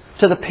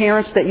 To the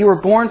parents that you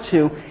were born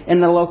to in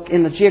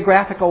the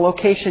geographical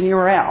location you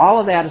were at. All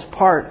of that is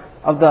part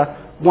of the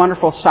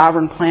wonderful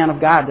sovereign plan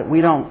of God that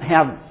we don't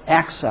have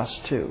access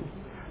to.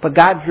 But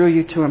God drew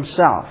you to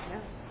Himself.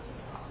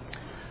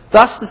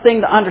 Thus, the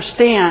thing to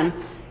understand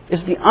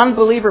is the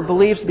unbeliever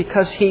believes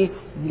because he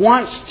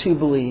wants to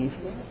believe,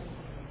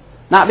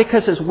 not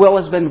because his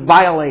will has been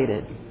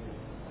violated.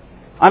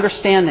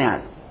 Understand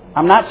that.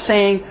 I'm not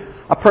saying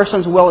a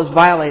person's will is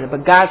violated,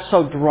 but God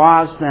so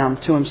draws them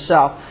to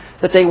Himself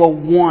that they will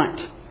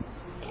want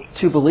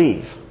to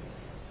believe.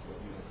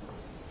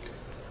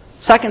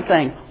 Second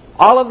thing,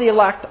 all of the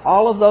elect,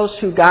 all of those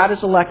who God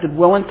has elected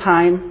will in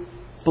time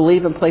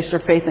believe and place their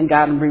faith in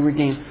God and be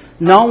redeemed.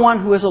 No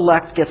one who is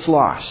elect gets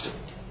lost.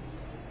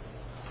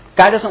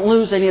 God doesn't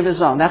lose any of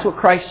His own. That's what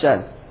Christ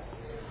said.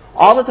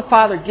 All that the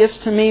Father gives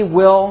to me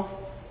will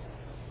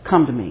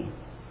come to me,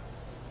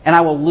 and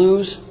I will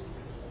lose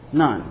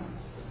none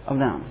of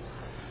them.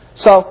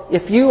 So,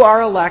 if you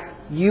are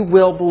elect, you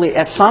will believe.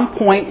 At some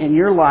point in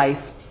your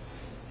life,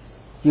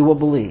 you will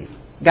believe.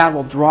 God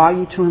will draw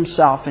you to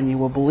Himself, and you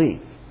will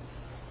believe.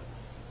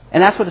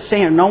 And that's what it's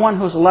saying here. No one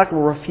who is elect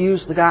will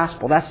refuse the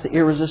gospel. That's the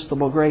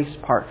irresistible grace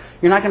part.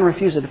 You're not going to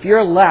refuse it. If you're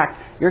elect,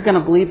 you're going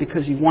to believe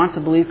because you want to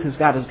believe because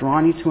God has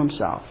drawn you to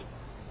Himself.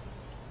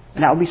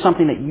 And that will be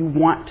something that you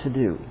want to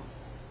do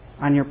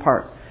on your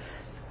part.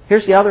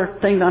 Here's the other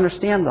thing to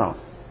understand, though.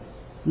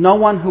 No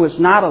one who is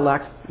not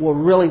elect will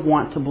really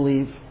want to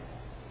believe.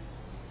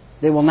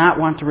 They will not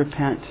want to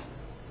repent.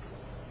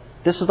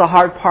 This is the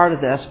hard part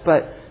of this,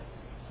 but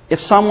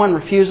if someone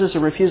refuses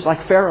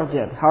like Pharaoh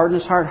did, harden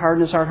his heart,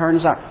 harden his heart, harden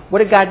his heart. What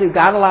did God do?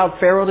 God allowed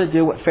Pharaoh to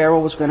do what Pharaoh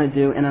was going to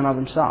do in and of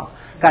himself.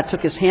 God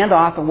took His hand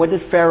off, and what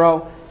did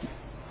Pharaoh,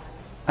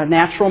 a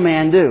natural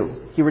man, do?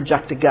 He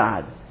rejected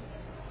God.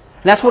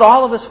 And that's what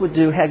all of us would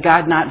do had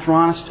God not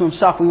drawn us to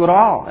Himself. We would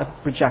all have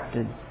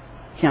rejected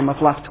Him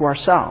if left to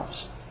ourselves.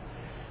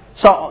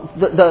 So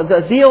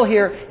the deal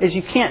here is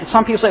you can't...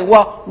 Some people say,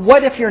 well,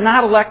 what if you're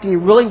not elect and you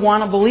really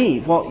want to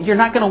believe? Well, you're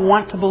not going to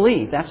want to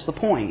believe. That's the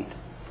point.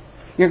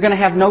 You're going to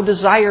have no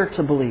desire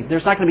to believe.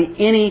 There's not going to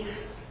be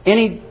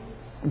any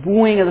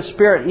wooing of the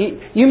Spirit.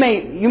 You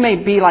may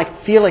be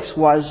like Felix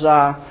was,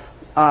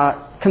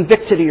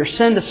 convicted of your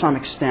sin to some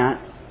extent,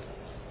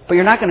 but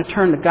you're not going to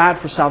turn to God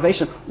for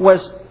salvation.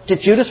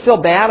 Did Judas feel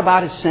bad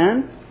about his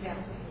sin? Yeah.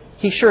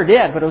 He sure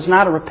did, but it was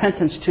not a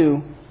repentance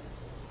to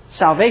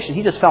salvation.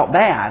 He just felt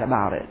bad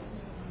about it.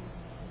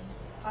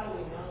 How do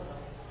we know that?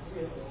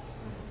 Really?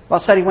 Well,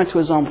 it said he went to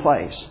his own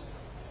place.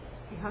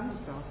 He hung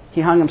himself.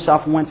 He hung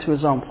himself and went to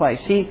his own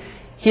place. He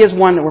is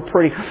one that we're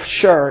pretty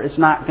sure is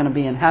not going to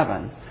be in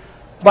heaven.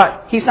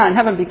 But he's not in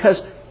heaven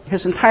because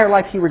his entire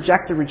life he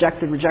rejected. And he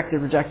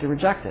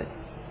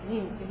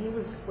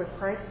was with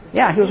Christ.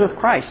 Yeah, he was with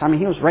Christ. I mean,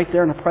 he was right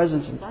there in the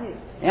presence. Right.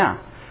 Yeah.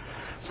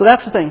 So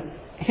that's the thing.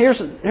 Here's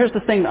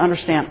the thing to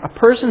understand. A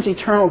person's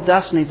eternal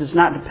destiny does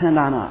not depend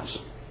on us.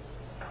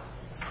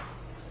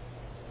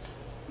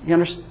 You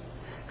understand?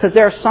 Because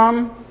there are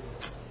some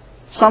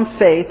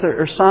faith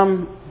or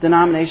some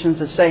denominations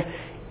that say,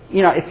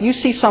 if you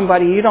see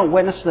somebody and you don't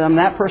witness to them,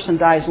 that person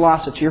dies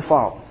lost, it's your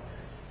fault.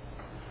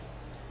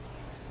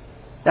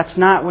 That's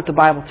not what the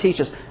Bible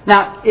teaches.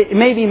 Now, it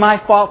may be my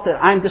fault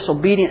that I'm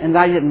disobedient and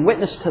I didn't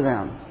witness to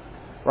them.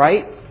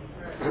 Right?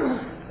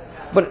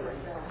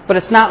 But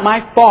it's not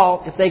my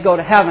fault if they go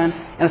to heaven,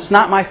 and it's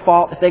not my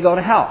fault if they go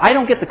to hell. I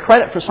don't get the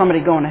credit for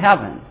somebody going to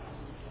heaven.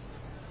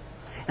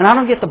 And I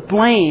don't get the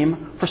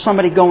blame for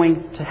somebody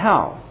going to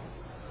hell.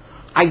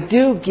 I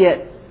do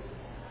get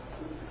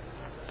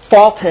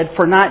faulted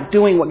for not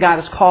doing what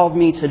God has called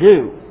me to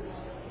do.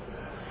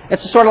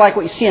 It's sort of like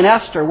what you see in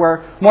Esther,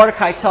 where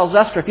Mordecai tells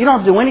Esther, if you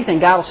don't do anything,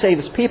 God will save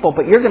His people,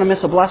 but you're going to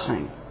miss a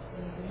blessing.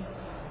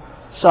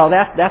 So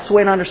that's the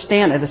way to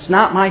understand it. It's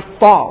not my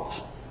fault.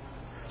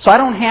 So I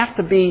don't have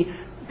to be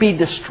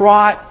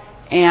distraught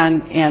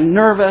and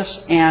nervous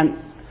and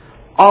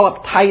all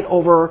uptight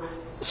over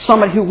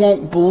somebody who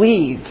won't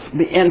believe.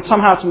 And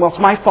somehow it's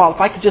my fault.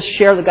 If I could just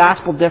share the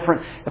gospel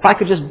different, if I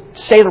could just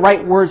say the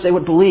right words, they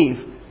would believe.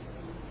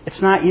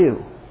 It's not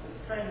you.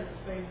 It's kind of the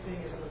same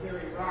thing as the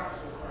very rocks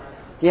were crying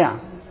out. Yeah.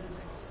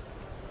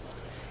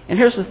 And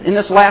here's in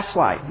this last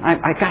slide.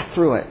 I got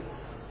through it.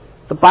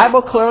 The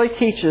Bible clearly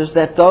teaches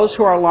that those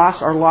who are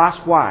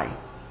lost why?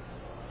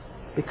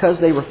 Because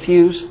they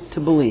refuse to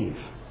believe.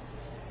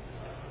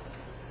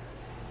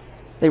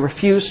 They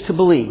refuse to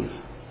believe.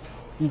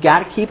 You got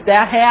to keep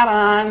that hat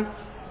on.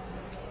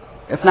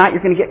 If not,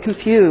 you're going to get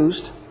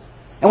confused.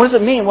 And what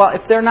does it mean? Well,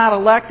 if they're not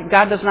elected,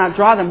 God does not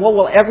draw them. What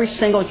will every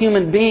single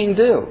human being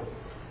do?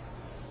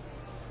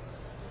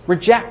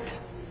 Reject.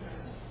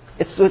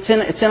 It's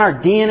in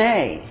our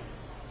DNA.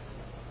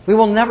 We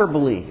will never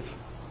believe.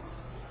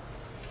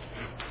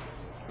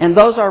 And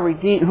those who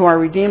are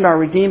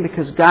redeemed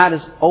because God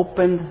has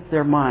opened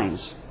their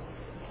minds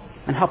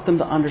and helped them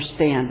to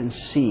understand and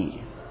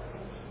see.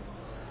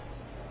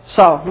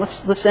 So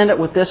let's end it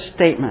with this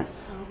statement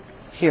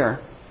here.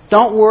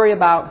 Don't worry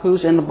about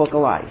who's in the book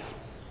of life,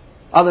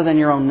 other than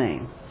your own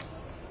name.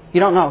 You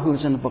don't know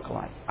who's in the book of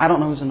life. I don't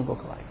know who's in the book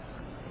of life.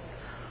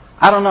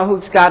 I don't know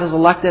who God has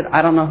elected.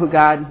 I don't know who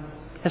God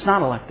has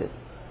not elected.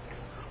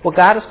 What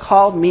God has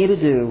called me to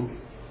do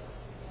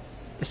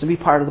is to be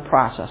part of the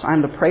process.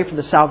 I'm to pray for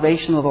the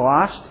salvation of the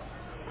lost.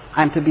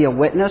 I'm to be a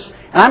witness.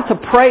 And I'm to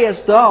pray as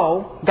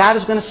though God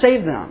is going to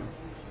save them.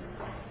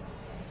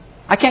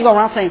 I can't go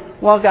around saying,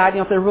 well, God,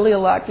 if they're really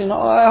elect,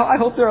 I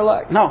hope they're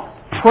elect. No.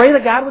 Pray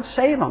that God would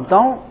save them.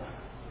 Don't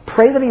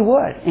pray that He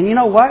would. And you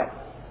know what?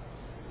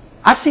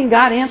 I've seen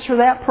God answer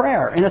that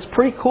prayer. And it's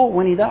pretty cool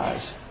when He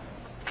does.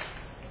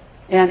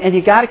 And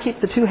you got to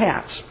keep the two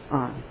hats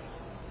on.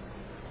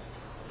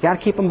 You got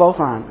to keep them both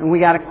on. And we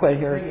got to quit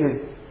here. The thing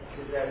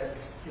is that,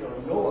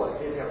 Noah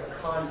didn't have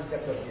a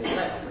concept of the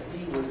elect, but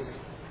he was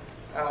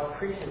out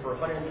preaching for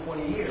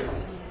 120 years.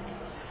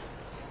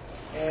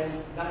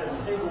 And not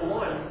a single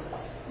one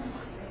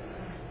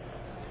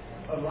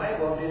of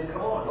Bible didn't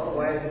come on.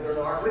 Otherwise, they're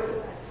not our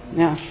witness.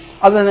 Yeah.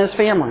 Other than his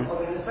family.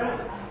 Other than his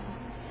family.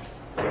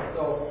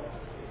 So,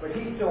 but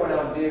he still went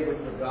out big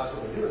with the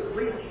gospel. He was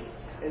preaching.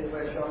 And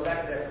so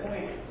back to that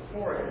point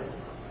before,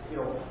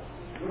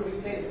 what do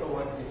we say so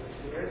much?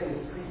 If everything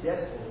is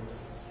predestined,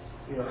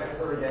 I've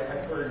heard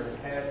in the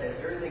past that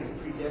if everything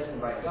is predestined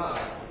by God,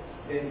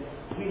 then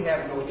we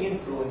have no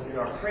influence in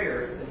our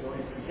prayers until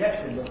His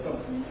predestined will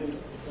come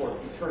before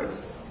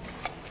eternity.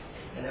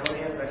 And now the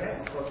answer I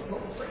have is what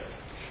to pray.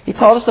 He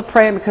told us to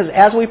pray because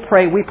as we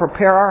pray, we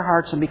prepare our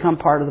hearts and become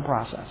part of the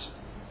process.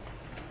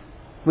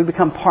 We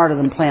become part of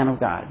the plan of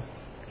God.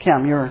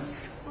 Kim, you're...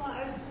 Well, when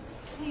I've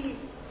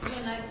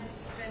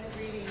been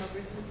reading over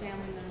some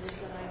family members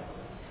that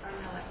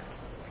are not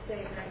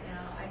saved right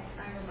now, I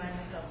remind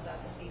myself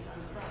about the thief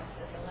on the cross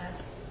at the last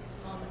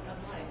moment of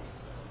life.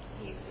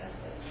 He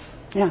accepted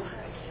Yeah. Christ,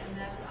 and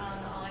that's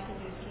all I can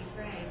do is keep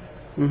praying.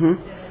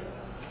 Mm-hmm.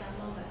 That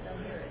moment they'll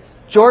hear it.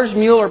 George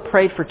Mueller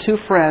prayed for two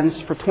friends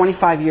for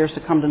 25 years to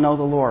come to know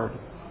the Lord.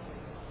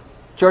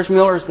 George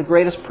Mueller is the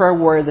greatest prayer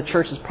warrior the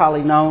church has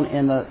probably known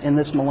in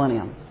this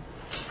millennium.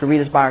 To read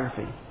his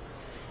biography.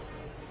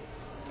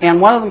 And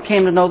one of them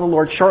came to know the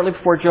Lord shortly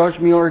before George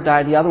Mueller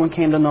died. The other one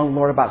came to know the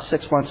Lord about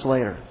 6 months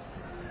later.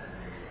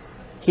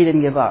 He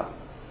didn't give up.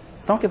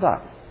 Don't give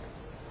up.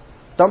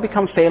 Don't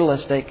become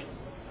fatalistic.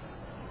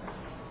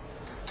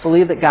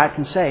 Believe that God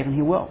can save, and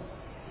He will.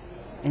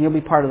 And you'll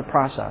be part of the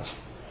process.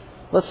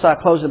 Let's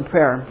close in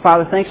prayer.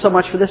 Father, thanks so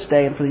much for this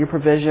day and for your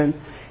provision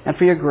and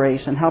for your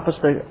grace, and help us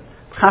to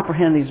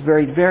comprehend these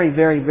very, very,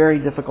 very, very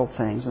difficult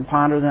things and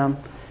ponder them.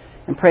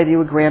 And pray that you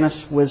would grant us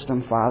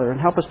wisdom, Father,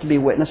 and help us to be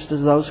witnesses to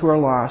those who are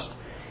lost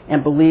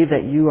and believe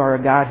that you are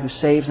a God who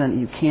saves and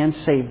you can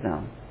save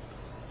them.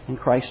 In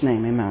Christ's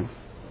name, amen.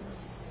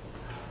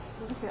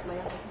 Look at that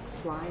last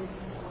slide.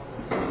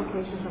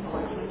 Implications of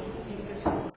election.